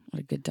 Ugh, what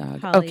a good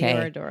dog. Holly, okay.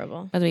 you're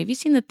adorable. By the way, have you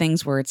seen the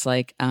things where it's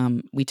like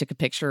we took a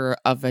picture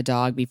of a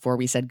dog before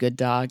we said good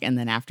dog, and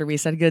then after we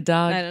said good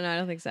dog? I don't know. I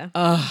don't think so.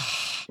 Ugh,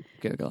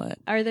 Google it.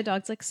 Are the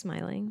dogs like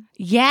smiling?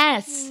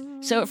 Yes.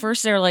 So at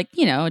first they're like,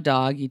 you know, a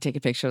dog. You take a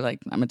picture like,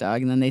 I'm a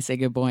dog, and then they say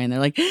good boy, and they're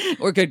like,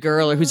 or good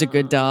girl, or who's a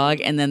good dog,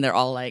 and then they're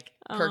all like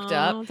perked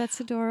up. That's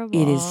adorable.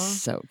 It is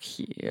so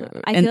cute.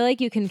 I feel like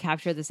you can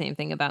capture the same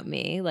thing about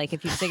me. Like,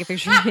 if you take a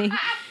picture of me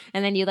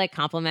and then you like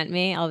compliment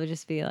me, I'll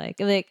just be like,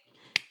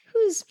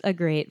 who's a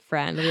great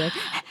friend? I'll be like,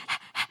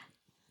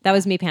 that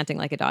was me panting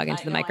like a dog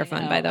into the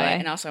microphone, by the way.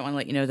 And also, I want to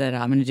let you know that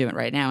I'm going to do it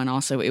right now. And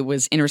also, it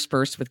was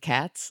interspersed with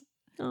cats.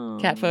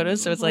 Cat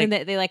photos, so it's like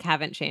they like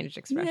haven't changed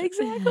expression. Yeah,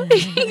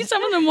 exactly.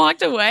 Some of them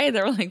walked away.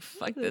 They were like,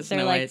 "Fuck this."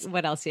 They're like,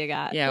 "What else you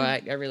got?" Yeah, well,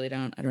 I really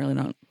don't. I really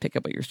don't pick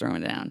up what you're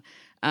throwing down.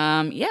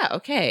 Yeah.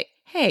 Okay.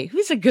 Hey,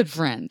 who's a good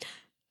friend?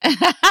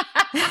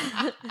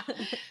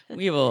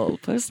 We will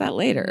post that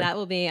later. That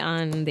will be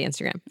on the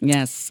Instagram.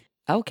 Yes.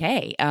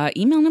 Okay.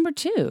 Email number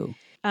 2.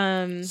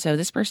 So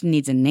this person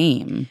needs a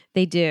name.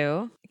 They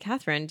do.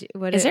 Catherine,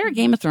 is there a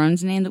Game of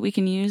Thrones name that we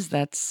can use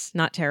that's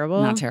not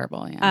terrible? Not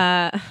terrible,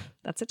 yeah.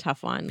 That's a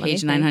tough one.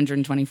 Page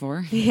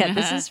 924. Yeah,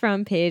 this is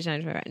from page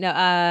 924.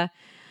 No,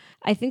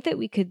 I think that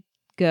we could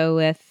go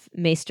with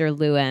Maester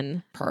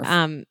Luwin.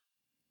 Perfect.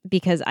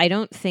 Because I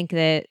don't think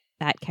that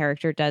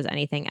character does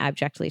anything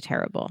abjectly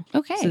terrible.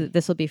 Okay. So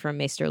this will be from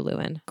Maester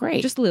Luwin.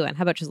 Great. Just Luwin.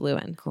 How about just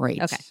Luwin?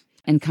 Great. Okay.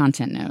 And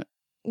content note.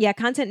 Yeah,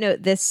 content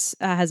note. This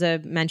has a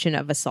mention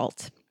of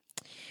assault.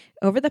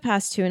 Over the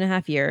past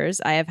 2.5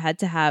 years, I have had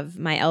to have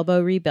my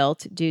elbow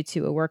rebuilt due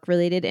to a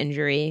work-related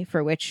injury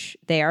for which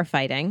they are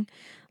fighting,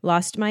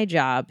 lost my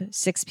job,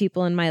 6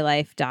 people in my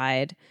life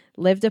died,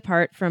 lived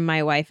apart from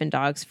my wife and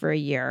dogs for a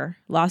year,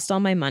 lost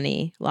all my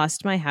money,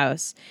 lost my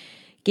house,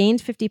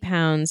 gained 50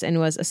 pounds, and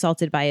was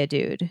assaulted by a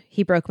dude.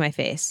 He broke my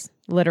face,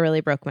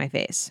 literally broke my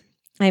face.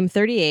 I am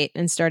 38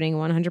 and starting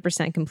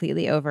 100%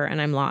 completely over,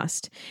 and I'm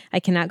lost. I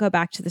cannot go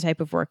back to the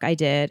type of work I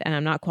did, and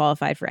I'm not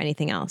qualified for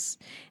anything else.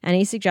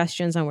 Any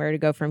suggestions on where to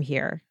go from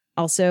here?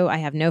 Also, I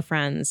have no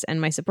friends, and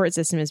my support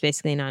system is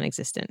basically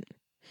non-existent.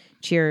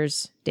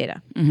 Cheers,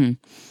 Data. Mm-hmm.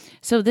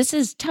 So this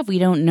is tough. We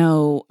don't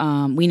know.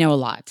 We know a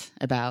lot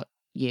about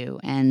you,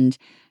 and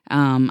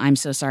I'm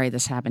so sorry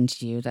this happened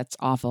to you. That's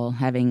awful,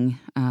 having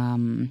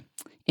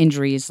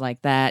injuries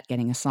like that,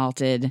 getting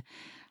assaulted,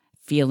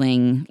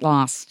 feeling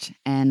lost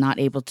and not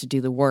able to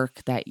do the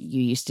work that you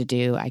used to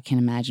do. I can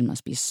imagine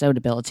must be so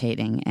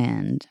debilitating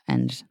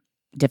and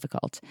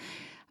difficult.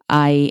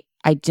 I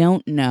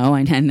don't know,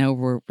 and I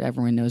know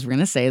everyone knows we're going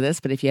to say this,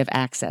 but if you have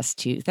access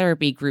to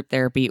therapy, group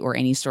therapy, or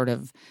any sort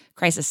of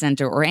crisis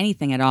center or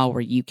anything at all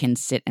where you can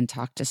sit and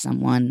talk to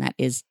someone, that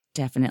is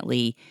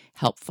definitely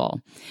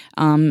helpful.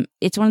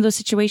 It's one of those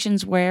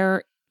situations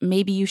where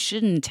maybe you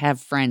shouldn't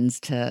have friends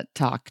to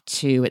talk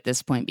to at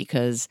this point,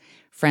 because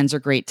friends are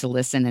great to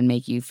listen and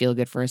make you feel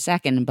good for a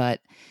second, but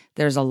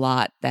there's a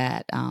lot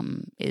that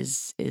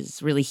is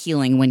really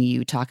healing when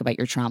you talk about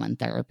your trauma in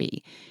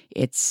therapy.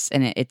 It's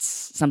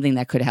something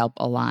that could help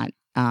a lot.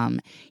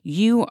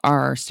 You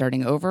are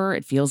starting over.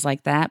 It feels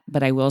like that,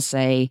 but I will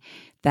say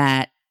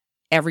that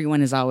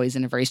everyone is always,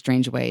 in a very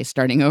strange way,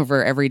 starting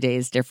over. Every day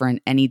is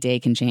different. Any day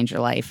can change your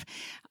life.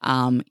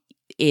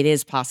 It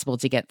is possible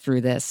to get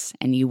through this,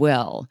 and you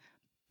will.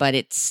 but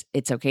it's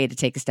okay to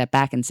take a step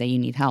back and say you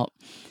need help.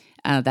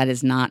 That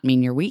does not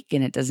mean you're weak,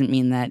 and it doesn't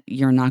mean that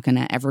you're not going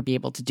to ever be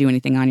able to do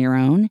anything on your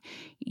own.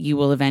 You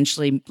will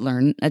eventually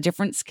learn a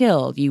different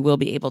skill. You will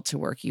be able to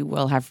work. You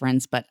will have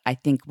friends. But I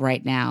think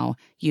right now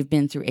you've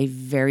been through a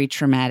very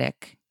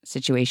traumatic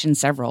situation,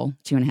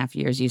 2.5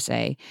 years, you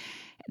say.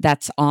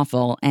 That's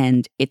awful.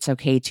 And it's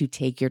okay to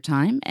take your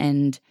time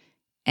and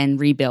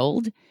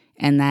rebuild.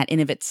 And that in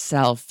of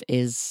itself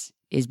is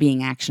being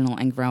actional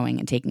and growing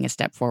and taking a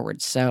step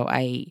forward. So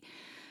I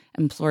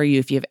implore you,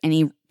 if you have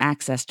any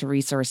access to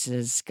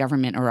resources,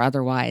 government or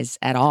otherwise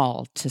at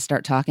all, to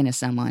start talking to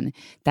someone.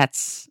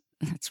 That's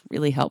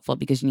really helpful,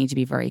 because you need to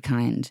be very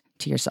kind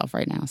to yourself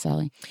right now,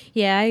 Sally.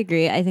 Yeah, I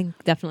agree. I think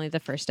definitely the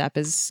first step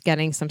is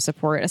getting some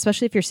support,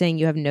 especially if you're saying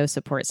you have no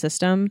support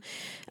system.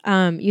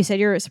 You said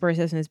your support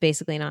system is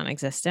basically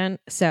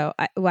non-existent. So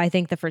I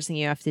think the first thing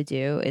you have to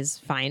do is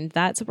find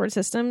that support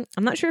system.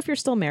 I'm not sure if you're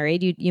still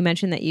married. You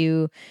mentioned that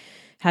you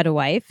had a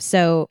wife.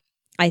 So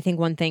I think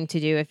one thing to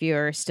do if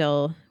you're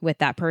still with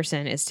that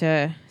person is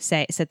to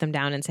sit them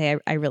down and say,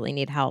 I really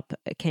need help.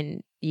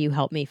 Can you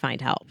help me find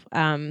help?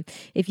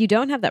 If you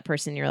don't have that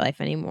person in your life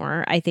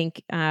anymore, I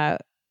think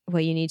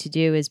what you need to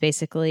do is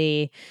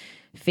basically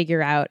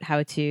figure out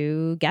how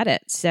to get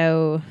it.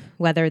 So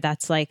whether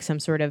that's like some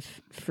sort of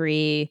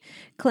free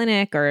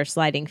clinic or a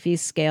sliding fee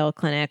scale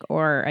clinic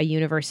or a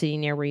university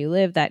near where you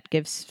live that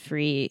gives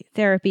free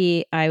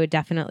therapy, I would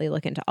definitely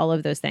look into all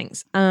of those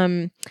things.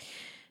 I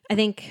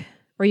think...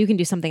 Or you can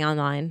do something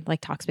online like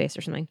Talkspace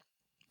or something.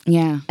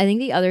 Yeah. I think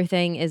the other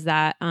thing is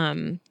that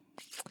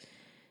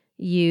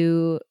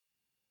you've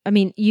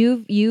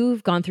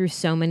gone through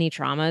so many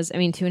traumas.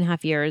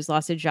 2.5 years,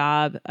 lost a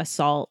job,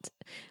 assault,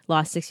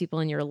 lost 6 people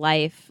in your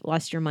life,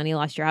 lost your money,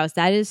 lost your house.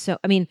 That is so,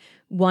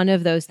 one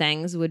of those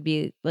things would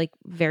be like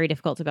very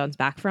difficult to bounce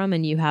back from.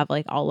 And you have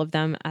like all of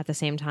them at the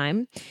same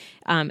time.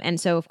 And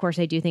so of course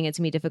I do think it's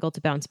gonna be difficult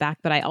to bounce back,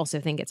 but I also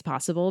think it's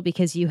possible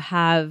because you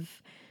have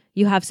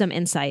some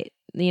insight.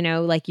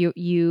 Like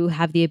you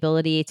have the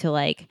ability to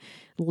like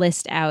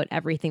list out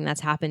everything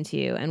that's happened to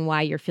you and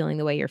why you're feeling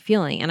the way you're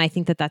feeling. And I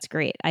think that that's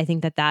great. I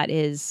think that that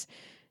is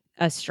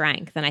a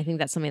strength. And I think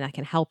that's something that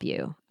can help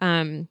you.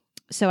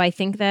 So I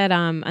think that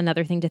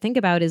another thing to think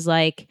about is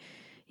like,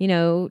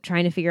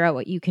 trying to figure out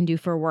what you can do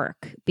for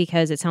work,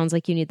 because it sounds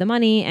like you need the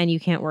money and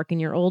you can't work in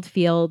your old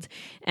field.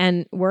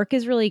 And work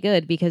is really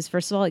good because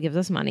first of all, it gives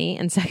us money.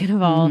 And second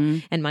of all,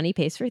 and money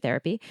pays for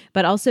therapy,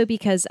 but also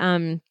because,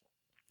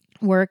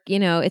 work,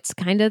 it's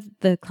kind of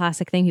the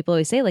classic thing people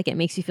always say, like it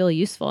makes you feel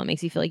useful. It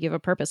makes you feel like you have a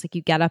purpose, like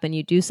you get up and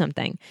you do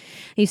something.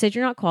 You said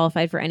you're not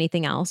qualified for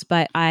anything else,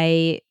 but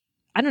I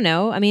don't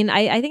know. I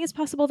think it's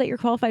possible that you're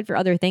qualified for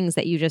other things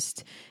that you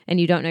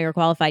don't know you're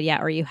qualified yet,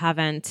 or you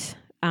haven't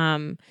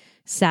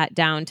sat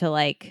down to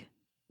like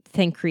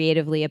think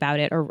creatively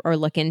about it or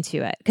look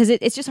into it. Because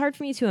it's just hard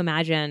for me to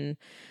imagine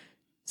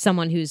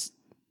someone who's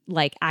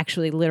like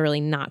actually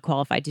literally not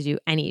qualified to do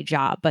any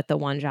job but the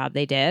one job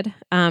they did.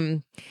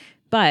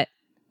 But,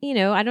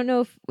 I don't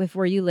know if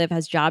where you live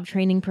has job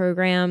training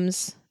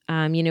programs,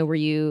 where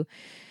you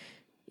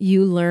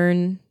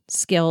learn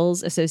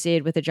skills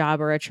associated with a job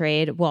or a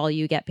trade while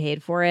you get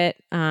paid for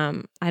it.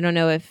 I don't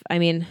know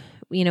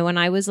when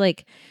I was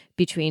like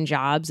between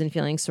jobs and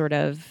feeling sort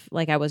of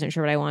like I wasn't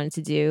sure what I wanted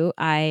to do,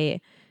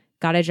 I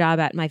got a job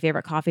at my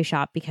favorite coffee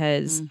shop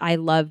because I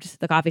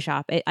loved the coffee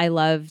shop. I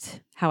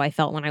loved how I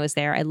felt when I was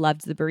there. I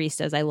loved the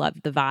baristas. I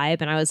loved the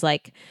vibe. And I was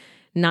like,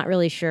 not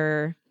really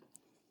sure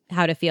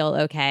how to feel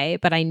okay,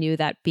 but I knew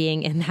that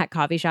being in that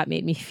coffee shop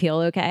made me feel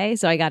okay.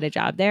 So I got a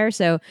job there.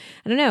 So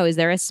I don't know, is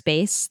there a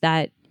space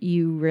that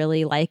you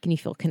really like and you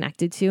feel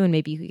connected to, and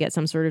maybe you could get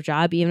some sort of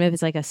job, even if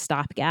it's like a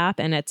stopgap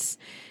and it's,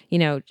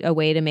 a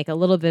way to make a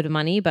little bit of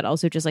money, but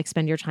also just like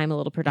spend your time a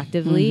little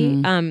productively.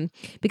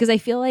 Because I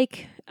feel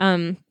like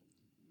the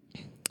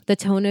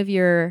tone of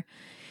your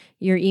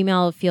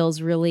email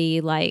feels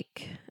really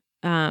like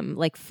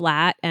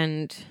flat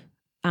and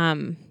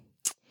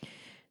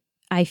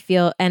I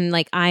feel, and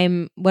like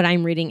what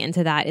I'm reading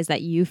into that is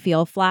that you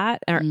feel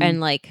flat and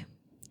like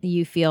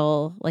you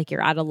feel like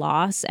you're at a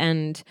loss.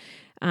 And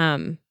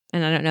I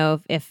don't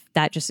know if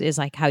that just is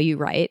like how you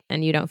write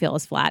and you don't feel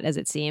as flat as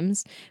it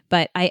seems.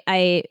 But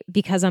I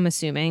because I'm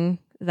assuming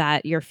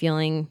that you're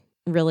feeling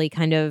really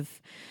kind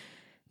of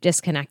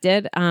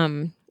disconnected,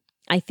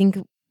 I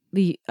think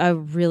a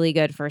really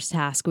good first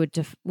task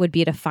would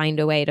be to find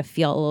a way to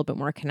feel a little bit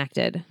more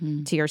connected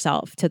to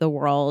yourself, to the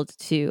world,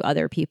 to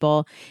other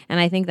people. And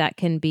I think that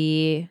can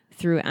be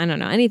through, I don't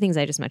know, any things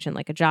I just mentioned,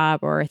 like a job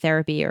or a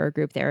therapy or a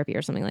group therapy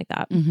or something like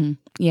that.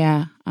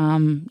 Yeah.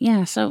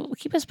 So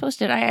keep us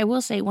posted. I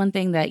will say one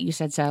thing that you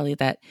said, Sally,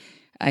 that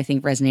I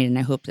think resonated, and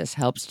I hope this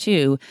helps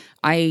too.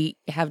 I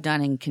have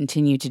done and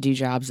continue to do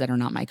jobs that are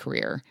not my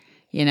career.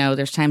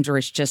 There's times where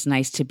it's just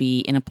nice to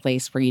be in a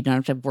place where you don't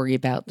have to worry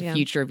about the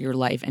future of your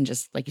life and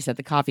just, like you said,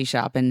 the coffee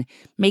shop, and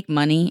make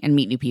money and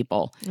meet new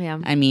people. Yeah.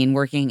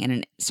 Working in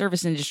a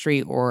service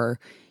industry or,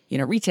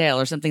 retail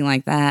or something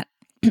like that,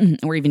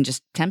 or even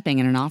just temping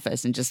in an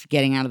office and just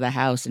getting out of the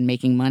house and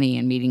making money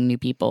and meeting new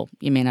people.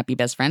 You may not be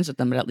best friends with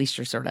them, but at least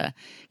you're sort of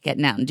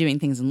getting out and doing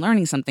things and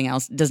learning something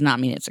else. Does not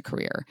mean it's a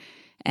career.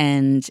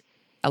 And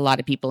a lot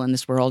of people in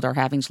this world are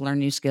having to learn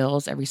new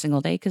skills every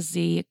single day because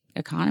the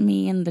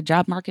economy and the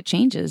job market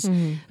changes.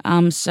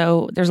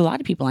 So there's a lot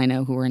of people I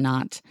know who are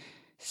not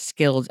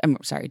skilled.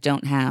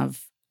 Don't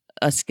have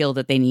a skill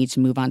that they need to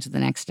move on to the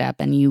next step.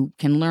 And you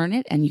can learn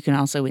it. And you can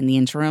also, in the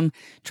interim,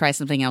 try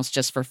something else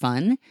just for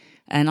fun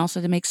and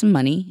also to make some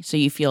money. So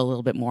you feel a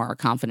little bit more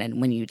confident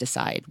when you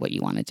decide what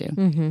you want to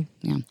do.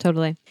 Yeah,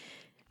 totally.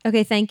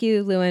 Okay. Thank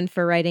you, Lewin,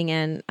 for writing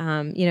in.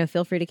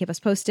 Feel free to keep us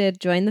posted.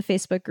 Join the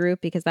Facebook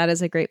group because that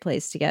is a great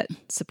place to get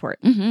support.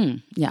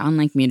 Yeah.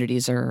 Online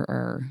communities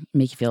are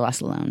make you feel less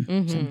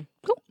alone. So,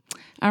 cool.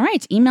 All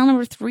right. Email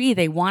number 3.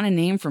 They want a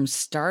name from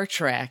Star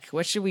Trek.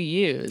 What should we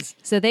use?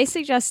 So they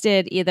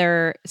suggested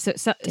either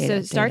Star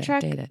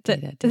Trek,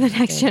 the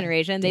Next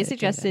Generation. They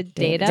suggested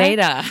Data,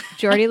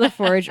 Geordi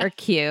LaForge, or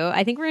Q.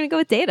 I think we're going to go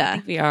with Data. I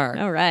think we are.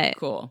 All right.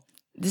 Cool.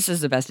 This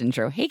is the best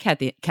intro. Hey,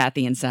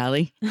 Kathy and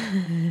Sally.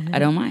 I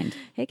don't mind.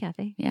 Hey,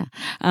 Kathy. Yeah.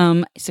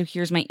 So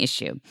here's my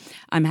issue.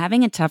 I'm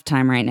having a tough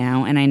time right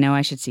now, and I know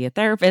I should see a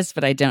therapist,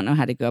 but I don't know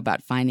how to go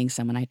about finding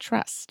someone I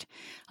trust.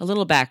 A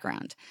little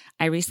background.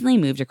 I recently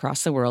moved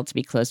across the world to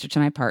be closer to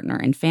my partner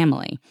and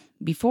family.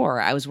 Before,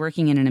 I was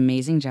working in an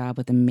amazing job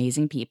with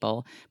amazing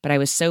people, but I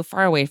was so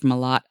far away from a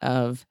lot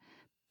of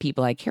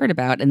people I cared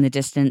about, and the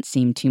distance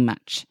seemed too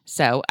much.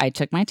 So I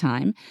took my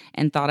time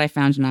and thought I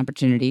found an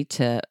opportunity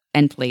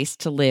and place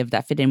to live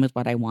that fit in with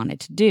what I wanted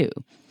to do.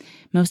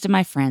 Most of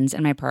my friends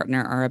and my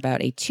partner are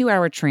about a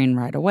 2-hour train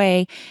ride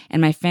away,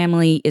 and my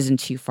family isn't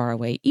too far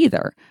away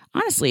either.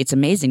 Honestly, it's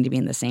amazing to be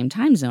in the same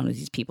time zone with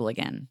these people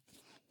again.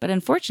 But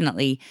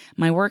unfortunately,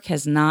 my work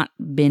has not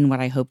been what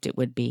I hoped it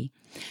would be.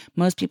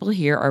 Most people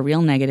here are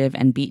real negative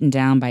and beaten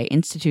down by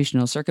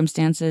institutional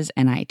circumstances,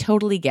 and I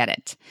totally get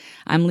it.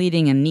 I'm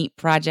leading a neat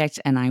project,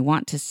 and I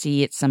want to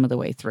see it some of the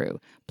way through.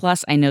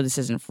 Plus, I know this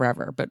isn't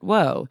forever, but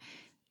whoa,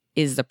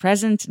 is the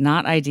present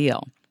not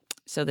ideal?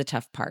 So the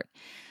tough part.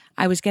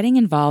 I was getting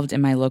involved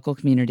in my local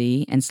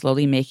community and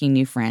slowly making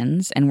new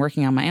friends and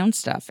working on my own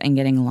stuff and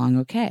getting along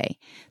okay.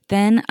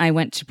 Then I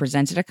went to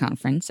present at a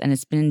conference, and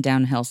it's been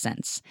downhill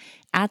since.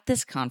 At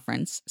this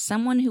conference,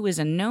 someone who is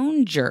a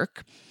known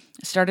jerk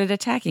started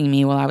attacking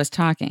me while I was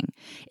talking.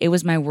 It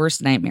was my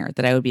worst nightmare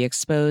that I would be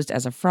exposed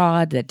as a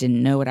fraud that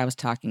didn't know what I was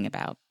talking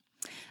about.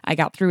 I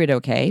got through it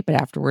okay, but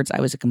afterwards I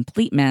was a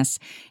complete mess,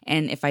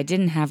 and if I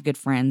didn't have good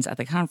friends at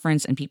the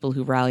conference and people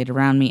who rallied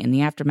around me in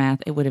the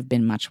aftermath, it would have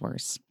been much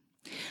worse.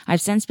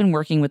 I've since been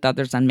working with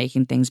others on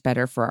making things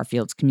better for our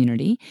field's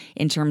community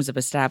in terms of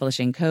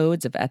establishing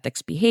codes of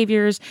ethics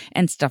behaviors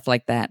and stuff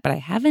like that, but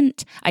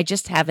I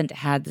just haven't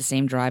had the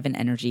same drive and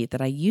energy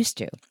that I used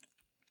to.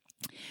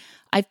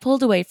 I've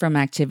pulled away from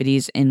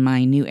activities in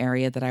my new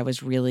area that I was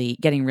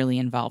getting really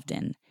involved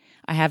in.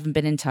 I haven't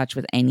been in touch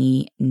with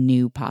any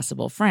new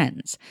possible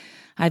friends.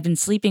 I've been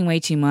sleeping way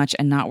too much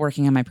and not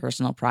working on my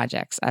personal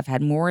projects. I've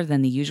had more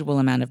than the usual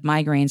amount of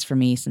migraines for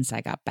me since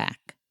I got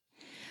back.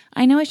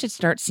 I know I should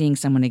start seeing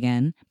someone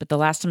again, but the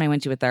last time I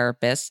went to a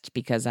therapist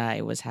because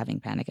I was having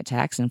panic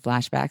attacks and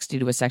flashbacks due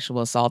to a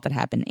sexual assault that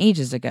happened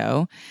ages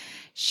ago,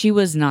 she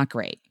was not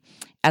great.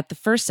 At the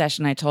first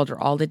session, I told her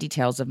all the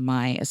details of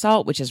my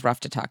assault, which is rough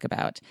to talk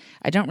about.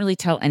 I don't really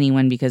tell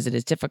anyone because it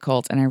is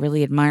difficult, and I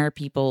really admire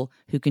people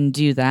who can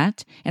do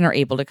that and are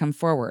able to come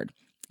forward.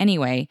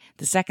 Anyway,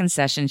 the second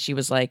session, she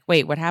was like,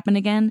 wait, what happened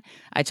again?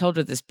 I told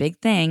her this big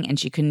thing, and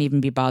she couldn't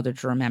even be bothered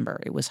to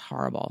remember. It was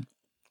horrible.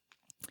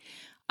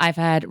 I've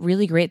had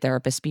really great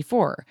therapists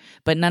before,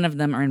 but none of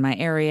them are in my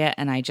area,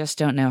 and I just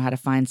don't know how to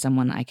find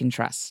someone I can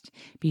trust.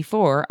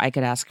 Before, I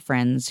could ask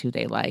friends who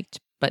they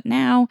liked, but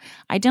now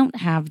I don't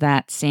have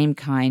that same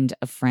kind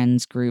of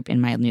friends group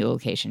in my new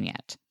location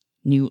yet.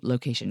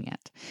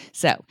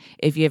 So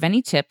if you have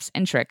any tips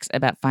and tricks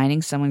about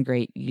finding someone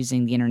great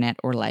using the internet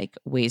or like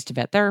ways to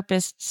vet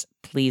therapists,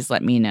 please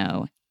let me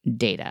know.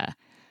 Data.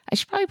 I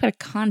should probably put a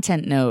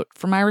content note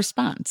for my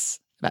response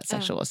about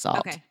sexual assault.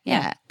 Okay.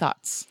 Yeah.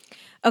 Thoughts?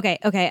 Okay.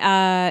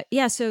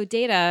 So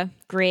Data,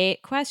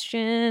 great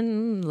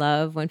question.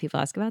 Love when people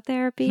ask about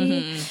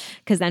therapy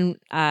because then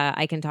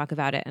I can talk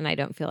about it and I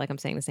don't feel like I'm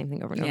saying the same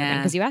thing over and over again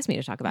because you asked me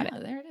to talk about it.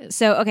 There it is.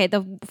 So, okay,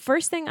 the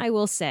first thing I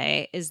will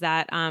say is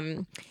that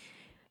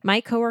my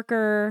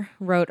coworker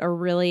wrote a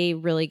really,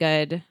 really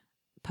good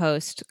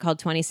post called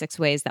 26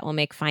 Ways That Will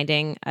Make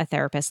Finding a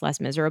Therapist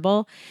Less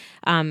Miserable.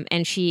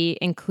 And she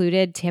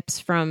included tips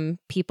from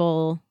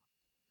people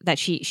that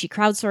she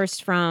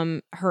crowdsourced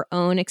from her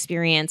own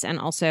experience and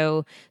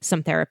also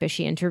some therapists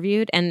she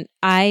interviewed. And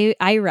I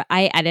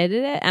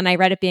edited it and I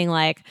read it being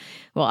like,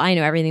 well, I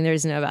know everything there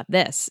is to know about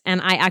this.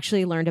 And I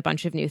actually learned a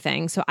bunch of new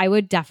things. So I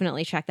would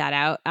definitely check that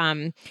out.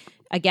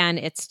 Again,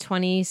 it's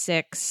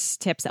 26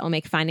 Tips That Will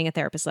Make Finding a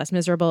Therapist Less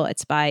Miserable.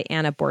 It's by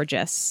Anna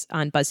Borges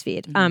on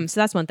BuzzFeed.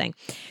 So that's one thing.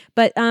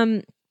 But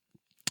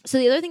so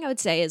the other thing I would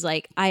say is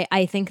like,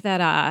 I think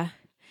that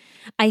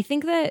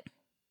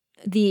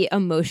the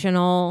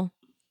emotional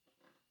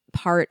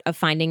part of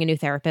finding a new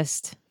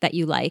therapist that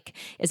you like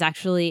is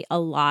actually a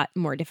lot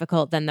more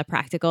difficult than the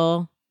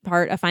practical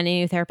part of finding a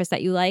new therapist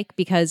that you like,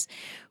 because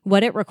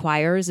what it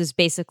requires is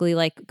basically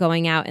like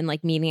going out and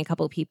like meeting a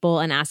couple of people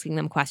and asking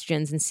them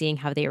questions and seeing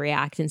how they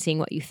react and seeing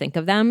what you think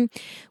of them,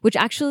 which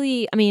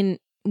actually, I mean,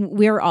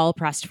 we're all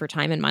pressed for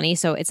time and money.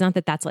 So it's not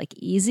that that's like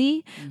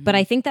easy, but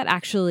I think that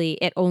actually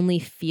it only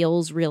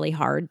feels really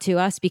hard to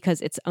us because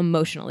it's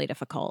emotionally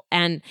difficult.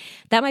 And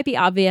that might be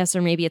obvious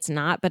or maybe it's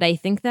not, but I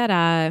think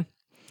that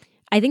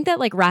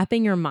like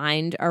wrapping your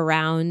mind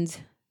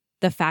around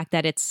the fact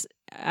that it's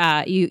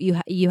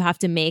you have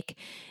to make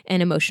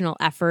an emotional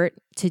effort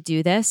to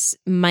do this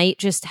might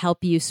just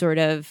help you sort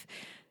of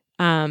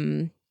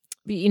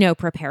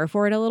prepare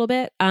for it a little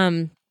bit.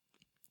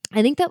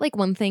 I think that like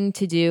one thing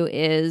to do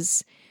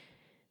is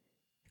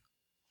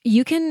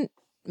you can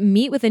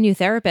meet with a new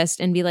therapist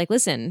and be like,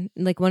 listen,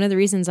 like one of the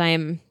reasons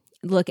I'm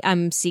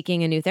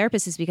seeking a new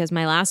therapist is because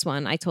my last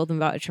one, I told them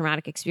about a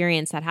traumatic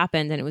experience that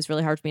happened and it was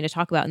really hard for me to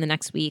talk about. And the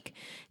next week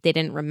they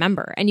didn't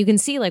remember. And you can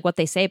see like what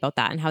they say about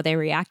that and how they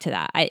react to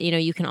that.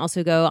 You can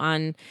also go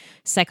on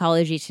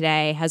Psychology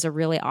Today has a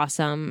really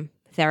awesome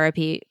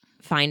therapist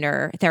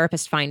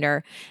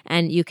finder,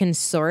 and you can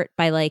sort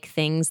by like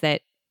things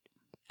that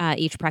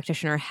each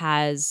practitioner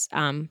has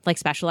like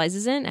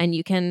specializes in, and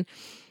you can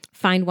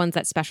find ones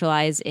that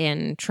specialize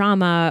in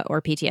trauma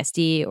or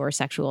PTSD or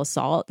sexual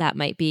assault. That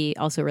might be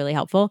also really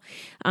helpful.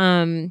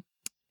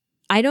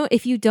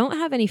 If you don't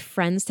have any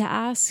friends to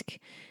ask,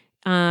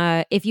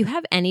 if you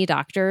have any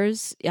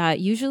doctors,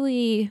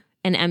 usually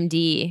an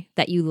MD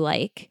that you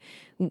like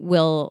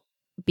will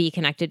be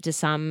connected to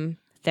some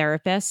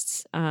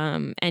therapists.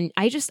 And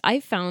I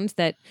found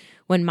that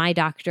when my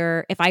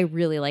doctor, if I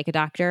really like a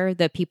doctor,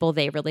 the people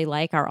they really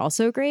like are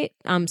also great.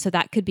 So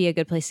that could be a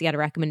good place to get a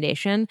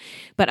recommendation.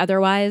 But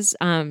otherwise,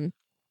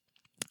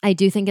 I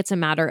do think it's a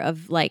matter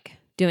of like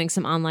doing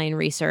some online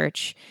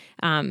research,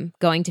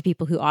 going to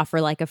people who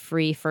offer like a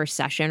free first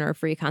session or a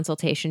free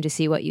consultation to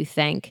see what you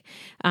think,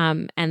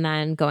 and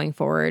then going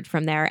forward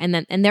from there.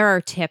 And there are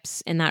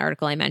tips in that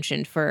article I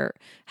mentioned for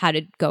how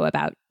to go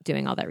about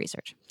doing all that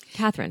research.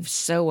 Catherine.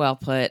 So well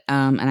put.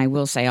 And I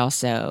will say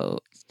also,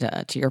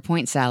 to your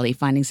point, Sally,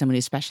 finding someone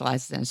who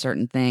specializes in a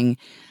certain thing.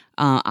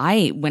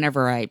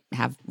 Whenever I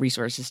have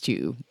resources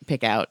to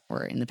pick out,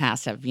 or in the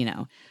past have,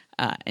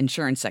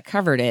 insurance that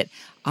covered it,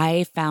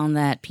 I found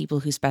that people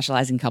who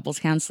specialize in couples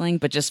counseling,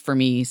 but just for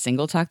me,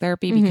 single talk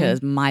therapy,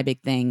 because my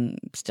big thing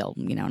still,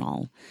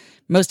 in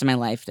most of my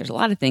life, there's a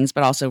lot of things,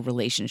 but also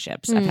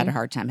relationships. I've had a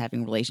hard time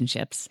having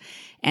relationships.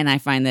 And I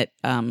find that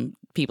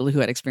people who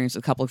had experience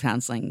with couple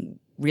counseling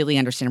really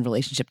understand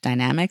relationship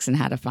dynamics and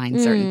how to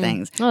find certain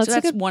things. Oh, so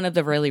that's one of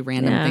the really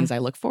random things I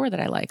look for that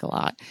I like a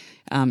lot,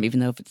 even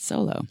though if it's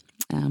solo,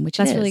 which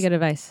that's really good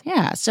advice.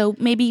 Yeah. So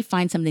maybe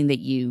find something that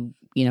you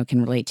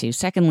can relate to.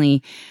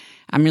 Secondly,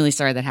 I'm really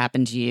sorry that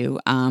happened to you.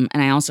 And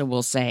I also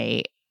will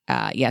say,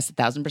 yes,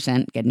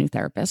 1,000% get a new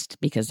therapist,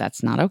 because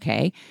that's not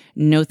okay.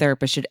 No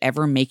therapist should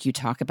ever make you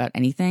talk about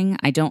anything.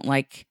 I don't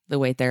like the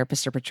way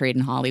therapists are portrayed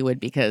in Hollywood,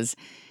 because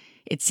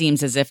it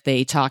seems as if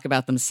they talk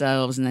about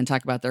themselves and then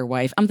talk about their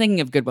wife. I'm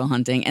thinking of Good Will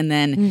Hunting, and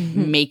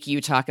then make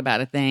you talk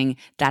about a thing.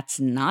 That's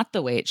not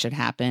the way it should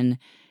happen.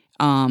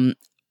 I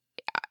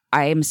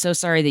am so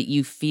sorry that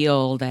you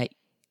feel that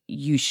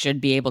you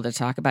should be able to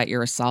talk about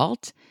your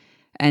assault,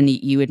 and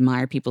you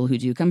admire people who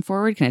do come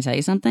forward. Can I tell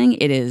you something?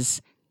 It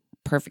is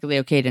perfectly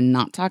okay to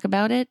not talk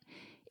about it.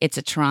 It's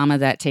a trauma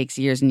that takes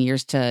years and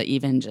years to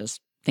even just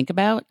think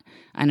about.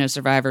 I know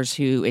survivors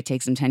who it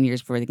takes them 10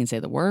 years before they can say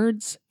the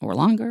words, or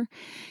longer.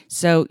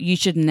 So you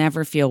should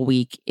never feel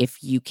weak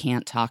if you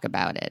can't talk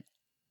about it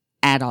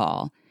at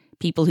all.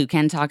 People who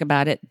can talk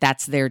about it,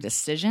 that's their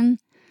decision.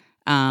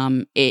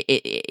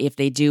 If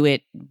they do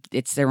it,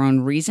 it's their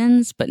own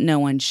reasons, but no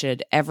one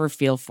should ever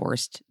feel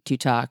forced to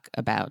talk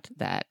about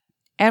that.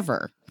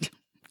 Ever.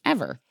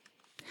 Ever.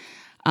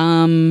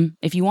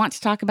 If you want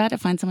to talk about it,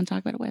 find someone to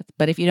talk about it with.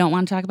 But if you don't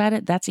want to talk about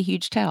it, that's a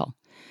huge tell.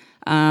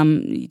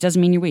 It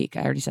doesn't mean you're weak.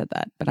 I already said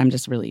that, but I'm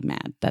just really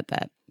mad that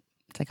that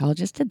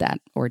psychologist did that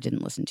or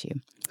didn't listen to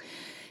you.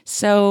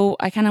 So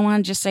I kind of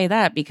want to just say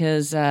that,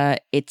 because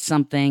it's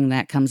something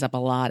that comes up a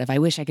lot. If I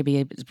wish I could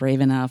be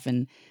brave enough.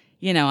 And,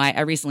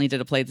 I recently did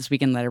a play this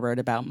weekend that I wrote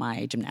about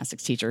my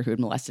gymnastics teacher who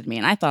had molested me.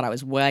 And I thought I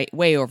was way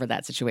over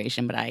that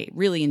situation, but I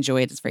really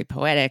enjoyed it. It's very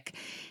poetic.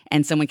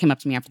 And someone came up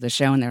to me after the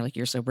show and they're like,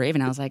 "You're so brave."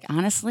 And I was like,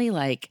 honestly,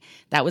 like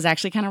that was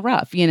actually kind of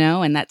rough,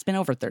 and that's been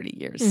over 30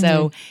 years.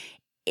 So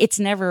it's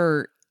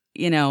never,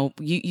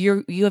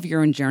 you have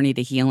your own journey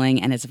to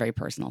healing, and it's a very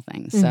personal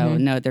thing. So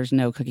no, there's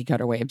no cookie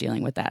cutter way of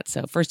dealing with that.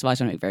 So first of all, I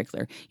just want to make very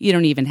clear, you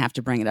don't even have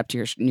to bring it up to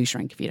your new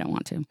shrink if you don't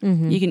want to.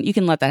 You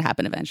can let that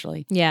happen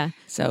eventually. Yeah.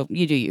 So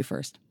you do you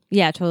first.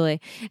 Yeah, totally.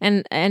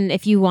 And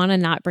if you want to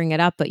not bring it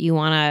up, but you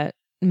want to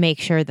make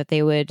sure that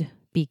they would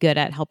be good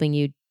at helping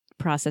you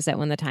process it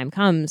when the time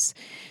comes,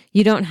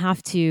 you don't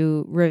have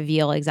to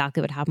reveal exactly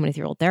what happened with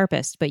your old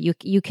therapist, but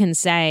you can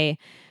say,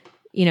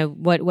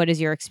 what is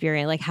your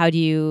experience? Like, how do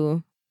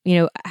you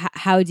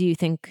how do you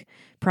think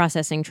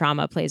processing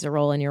trauma plays a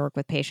role in your work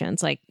with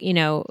patients? Like,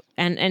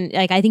 and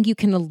like, I think you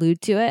can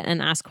allude to it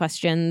and ask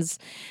questions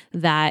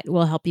that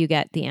will help you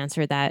get the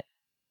answer that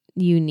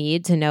you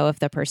need to know if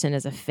the person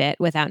is a fit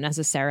without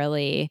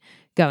necessarily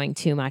going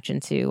too much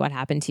into what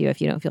happened to you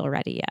if you don't feel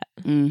ready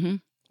yet. Mm-hmm.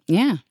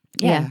 Yeah.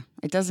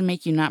 It doesn't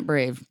make you not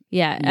brave.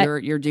 Yeah.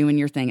 You're doing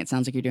your thing. It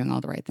sounds like you're doing all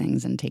the right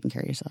things and taking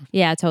care of yourself.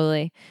 Yeah,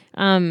 totally.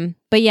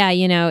 But yeah,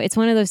 it's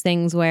one of those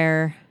things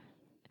where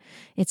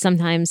it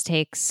sometimes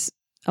takes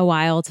a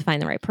while to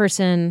find the right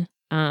person.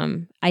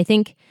 I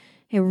think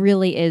it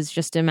really is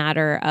just a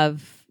matter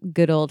of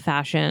good old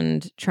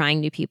fashioned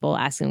trying new people,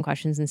 asking them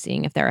questions and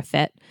seeing if they're a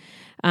fit.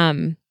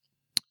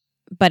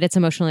 But it's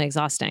emotionally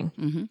exhausting.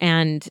 Mm-hmm.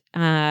 And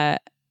I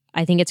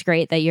think it's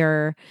great that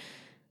you're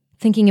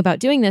thinking about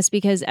doing this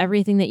because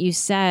everything that you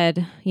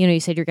said, you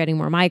said you're getting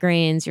more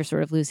migraines, you're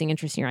sort of losing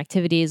interest in your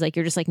activities, like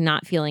you're just like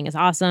not feeling as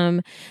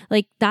awesome.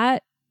 Like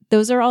that,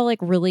 those are all like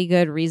really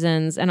good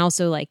reasons. And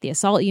also like the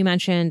assault you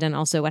mentioned and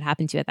also what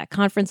happened to you at that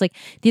conference. Like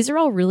these are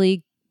all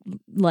really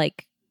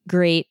like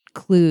great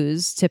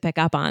clues to pick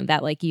up on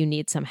that like you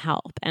need some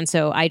help. And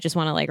so I just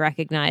want to like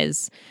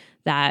recognize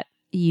that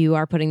you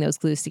are putting those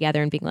clues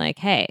together and being like,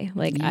 hey,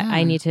 like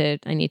I need to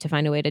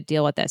find a way to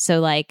deal with this.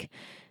 So like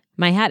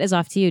my hat is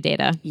off to you,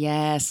 Data.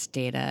 Yes,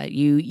 Data.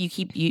 You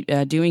keep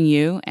doing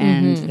you,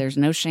 and there's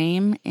no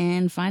shame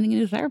in finding a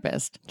new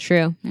therapist.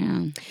 True.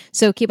 Yeah.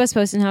 So keep us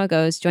posted how it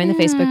goes. Join the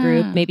Facebook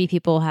group. Maybe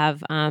people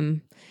have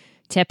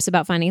tips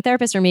about finding a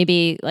therapist, or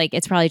maybe like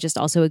it's probably just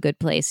also a good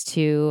place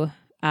to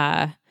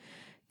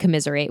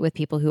commiserate with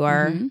people who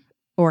are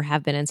or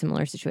have been in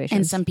similar situations.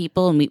 And some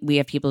people, and we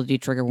have people who do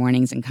trigger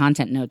warnings and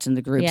content notes in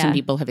the group. Yeah. Some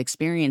people have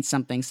experienced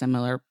something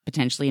similar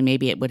potentially, and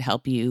maybe it would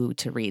help you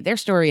to read their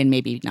story and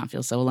maybe not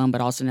feel so alone,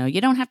 but also know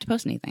you don't have to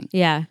post anything.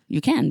 Yeah.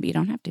 You can, but you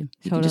don't have to.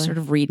 You can just sort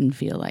of read and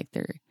feel like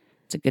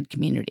it's a good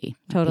community.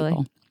 Totally.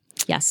 People.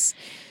 Yes.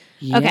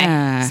 Yeah.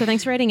 Okay. So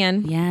thanks for writing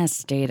in.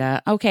 Yes,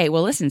 Data. Okay.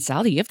 Well, listen,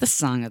 Sally, you have the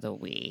song of the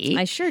week.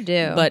 I sure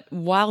do. But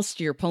whilst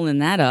you're pulling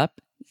that up,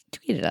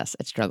 tweet at us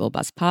at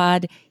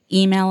StruggleBusPod.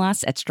 Email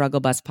us at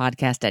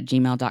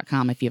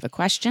strugglebuspodcast@gmail.com if you have a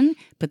question.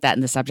 Put that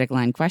in the subject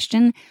line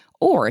question.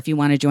 Or if you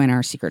want to join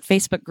our secret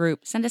Facebook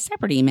group, send a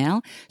separate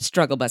email,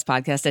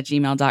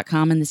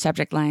 strugglebuspodcast@gmail.com, in the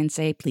subject line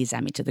say, please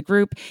add me to the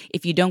group.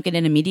 If you don't get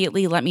in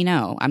immediately, let me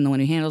know. I'm the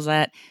one who handles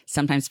that.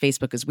 Sometimes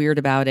Facebook is weird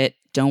about it.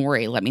 Don't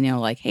worry. Let me know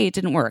like, hey, it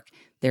didn't work.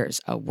 There's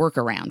a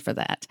workaround for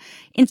that.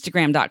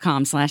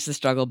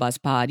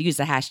 Instagram.com/thestrugglebuspod. Use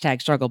the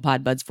hashtag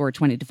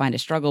StrugglePodBuds420 to find a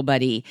struggle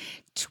buddy.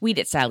 Tweet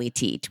at Sally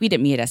T. Tweet at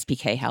me at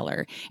SPK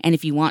Heller. And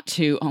if you want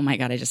to, oh my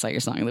God, I just saw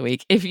your song of the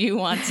week. If you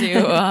want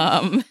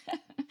to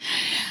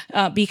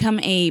become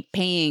a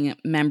paying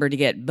member to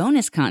get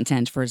bonus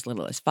content for as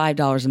little as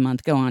 $5 a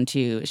month, go on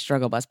to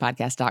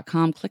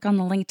StruggleBusPodcast.com. Click on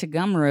the link to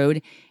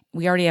Gumroad.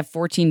 We already have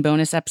 14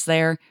 bonus eps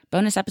there.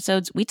 Bonus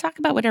episodes, we talk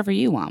about whatever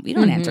you want. We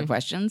don't answer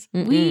questions.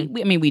 We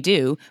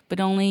do, but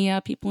only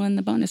people in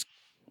the bonus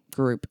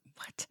group.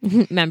 What?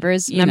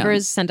 Members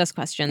send us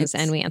questions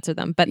and we answer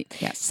them. But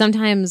yes.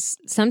 sometimes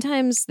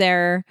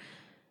they're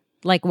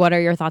like, what are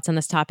your thoughts on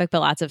this topic?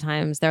 But lots of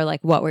times they're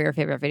like, what were your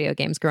favorite video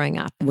games growing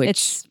up?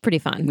 It's pretty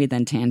fun. We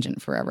then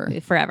tangent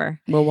forever.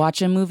 We'll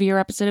watch a movie or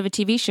episode of a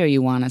TV show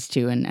you want us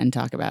to and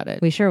talk about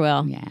it. We sure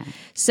will. Yeah.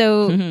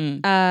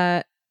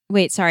 So,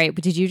 wait, sorry,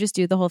 but did you just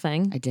do the whole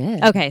thing? I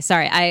did. Okay,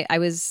 sorry. I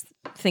was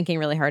thinking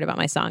really hard about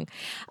my song.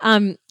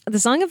 The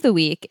song of the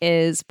week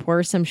is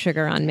Pour Some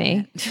Sugar on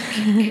Me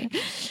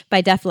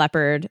by Def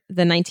Leppard,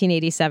 the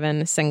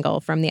 1987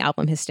 single from the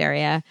album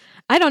Hysteria.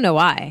 I don't know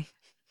why.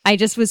 I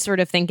just was sort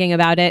of thinking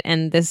about it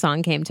and this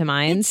song came to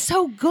mind. It's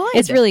so good.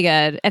 It's really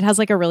good. It has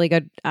like a really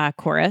good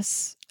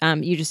chorus.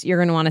 You're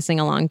going to want to sing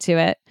along to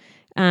it.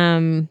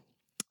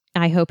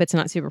 I hope it's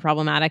not super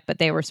problematic, but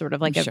they were sort of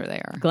like sure they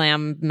are.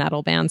 Glam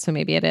metal band, so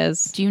maybe it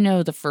is. Do you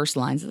know the first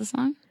lines of the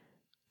song?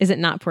 Is it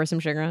not Pour Some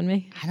Sugar on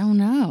Me? I don't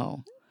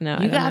know. No,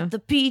 you got the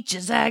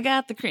peaches, I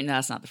got the cream. No,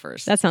 that's not the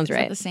first. That sounds Is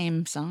right. That the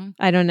same song?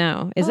 I don't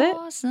know. Is it?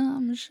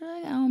 Some sugar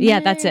on me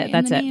Yeah, that's it.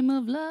 That's in the it. name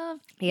of love.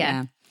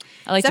 Yeah.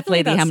 I like to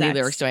play Definitely the how many about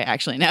lyrics do I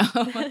actually know?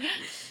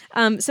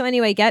 So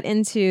anyway, get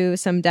into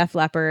some Def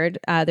Leppard.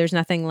 There's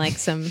nothing like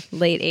some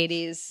late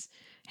 80s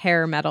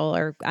hair metal,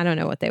 or I don't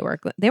know what they were.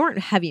 They weren't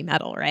heavy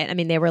metal, right? I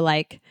mean, they were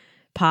like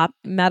pop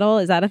metal.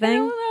 Is that a thing? I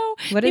don't know.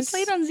 They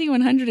played on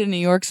Z100 in New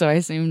York, so I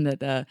assumed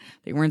that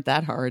they weren't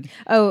that hard.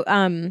 Oh,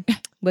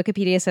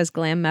 Wikipedia says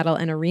glam metal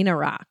and arena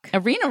rock.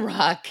 Arena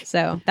rock.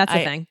 So that's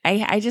a thing.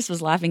 I just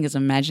was laughing because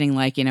imagining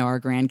like,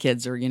 our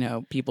grandkids or,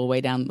 people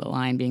way down the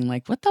line being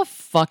like, what the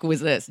fuck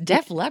was this?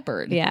 Def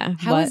Leppard. Yeah.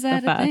 How is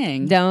that a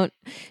thing? Don't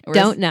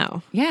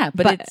know. Yeah,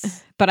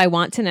 but I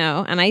want to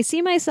know. And I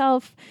see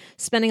myself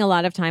spending a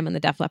lot of time on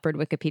the Def Leppard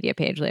Wikipedia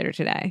page later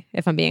today,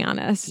 if I'm being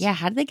honest. Yeah.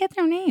 How did they get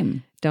their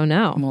name? Don't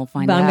know. We'll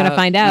find out. But I'm going to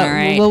find out. All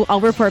right.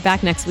 I'll report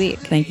back next week.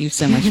 Thank you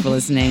so much for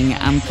listening.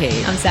 I'm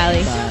Kate. I'm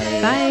Sally.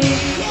 Bye.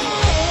 Bye.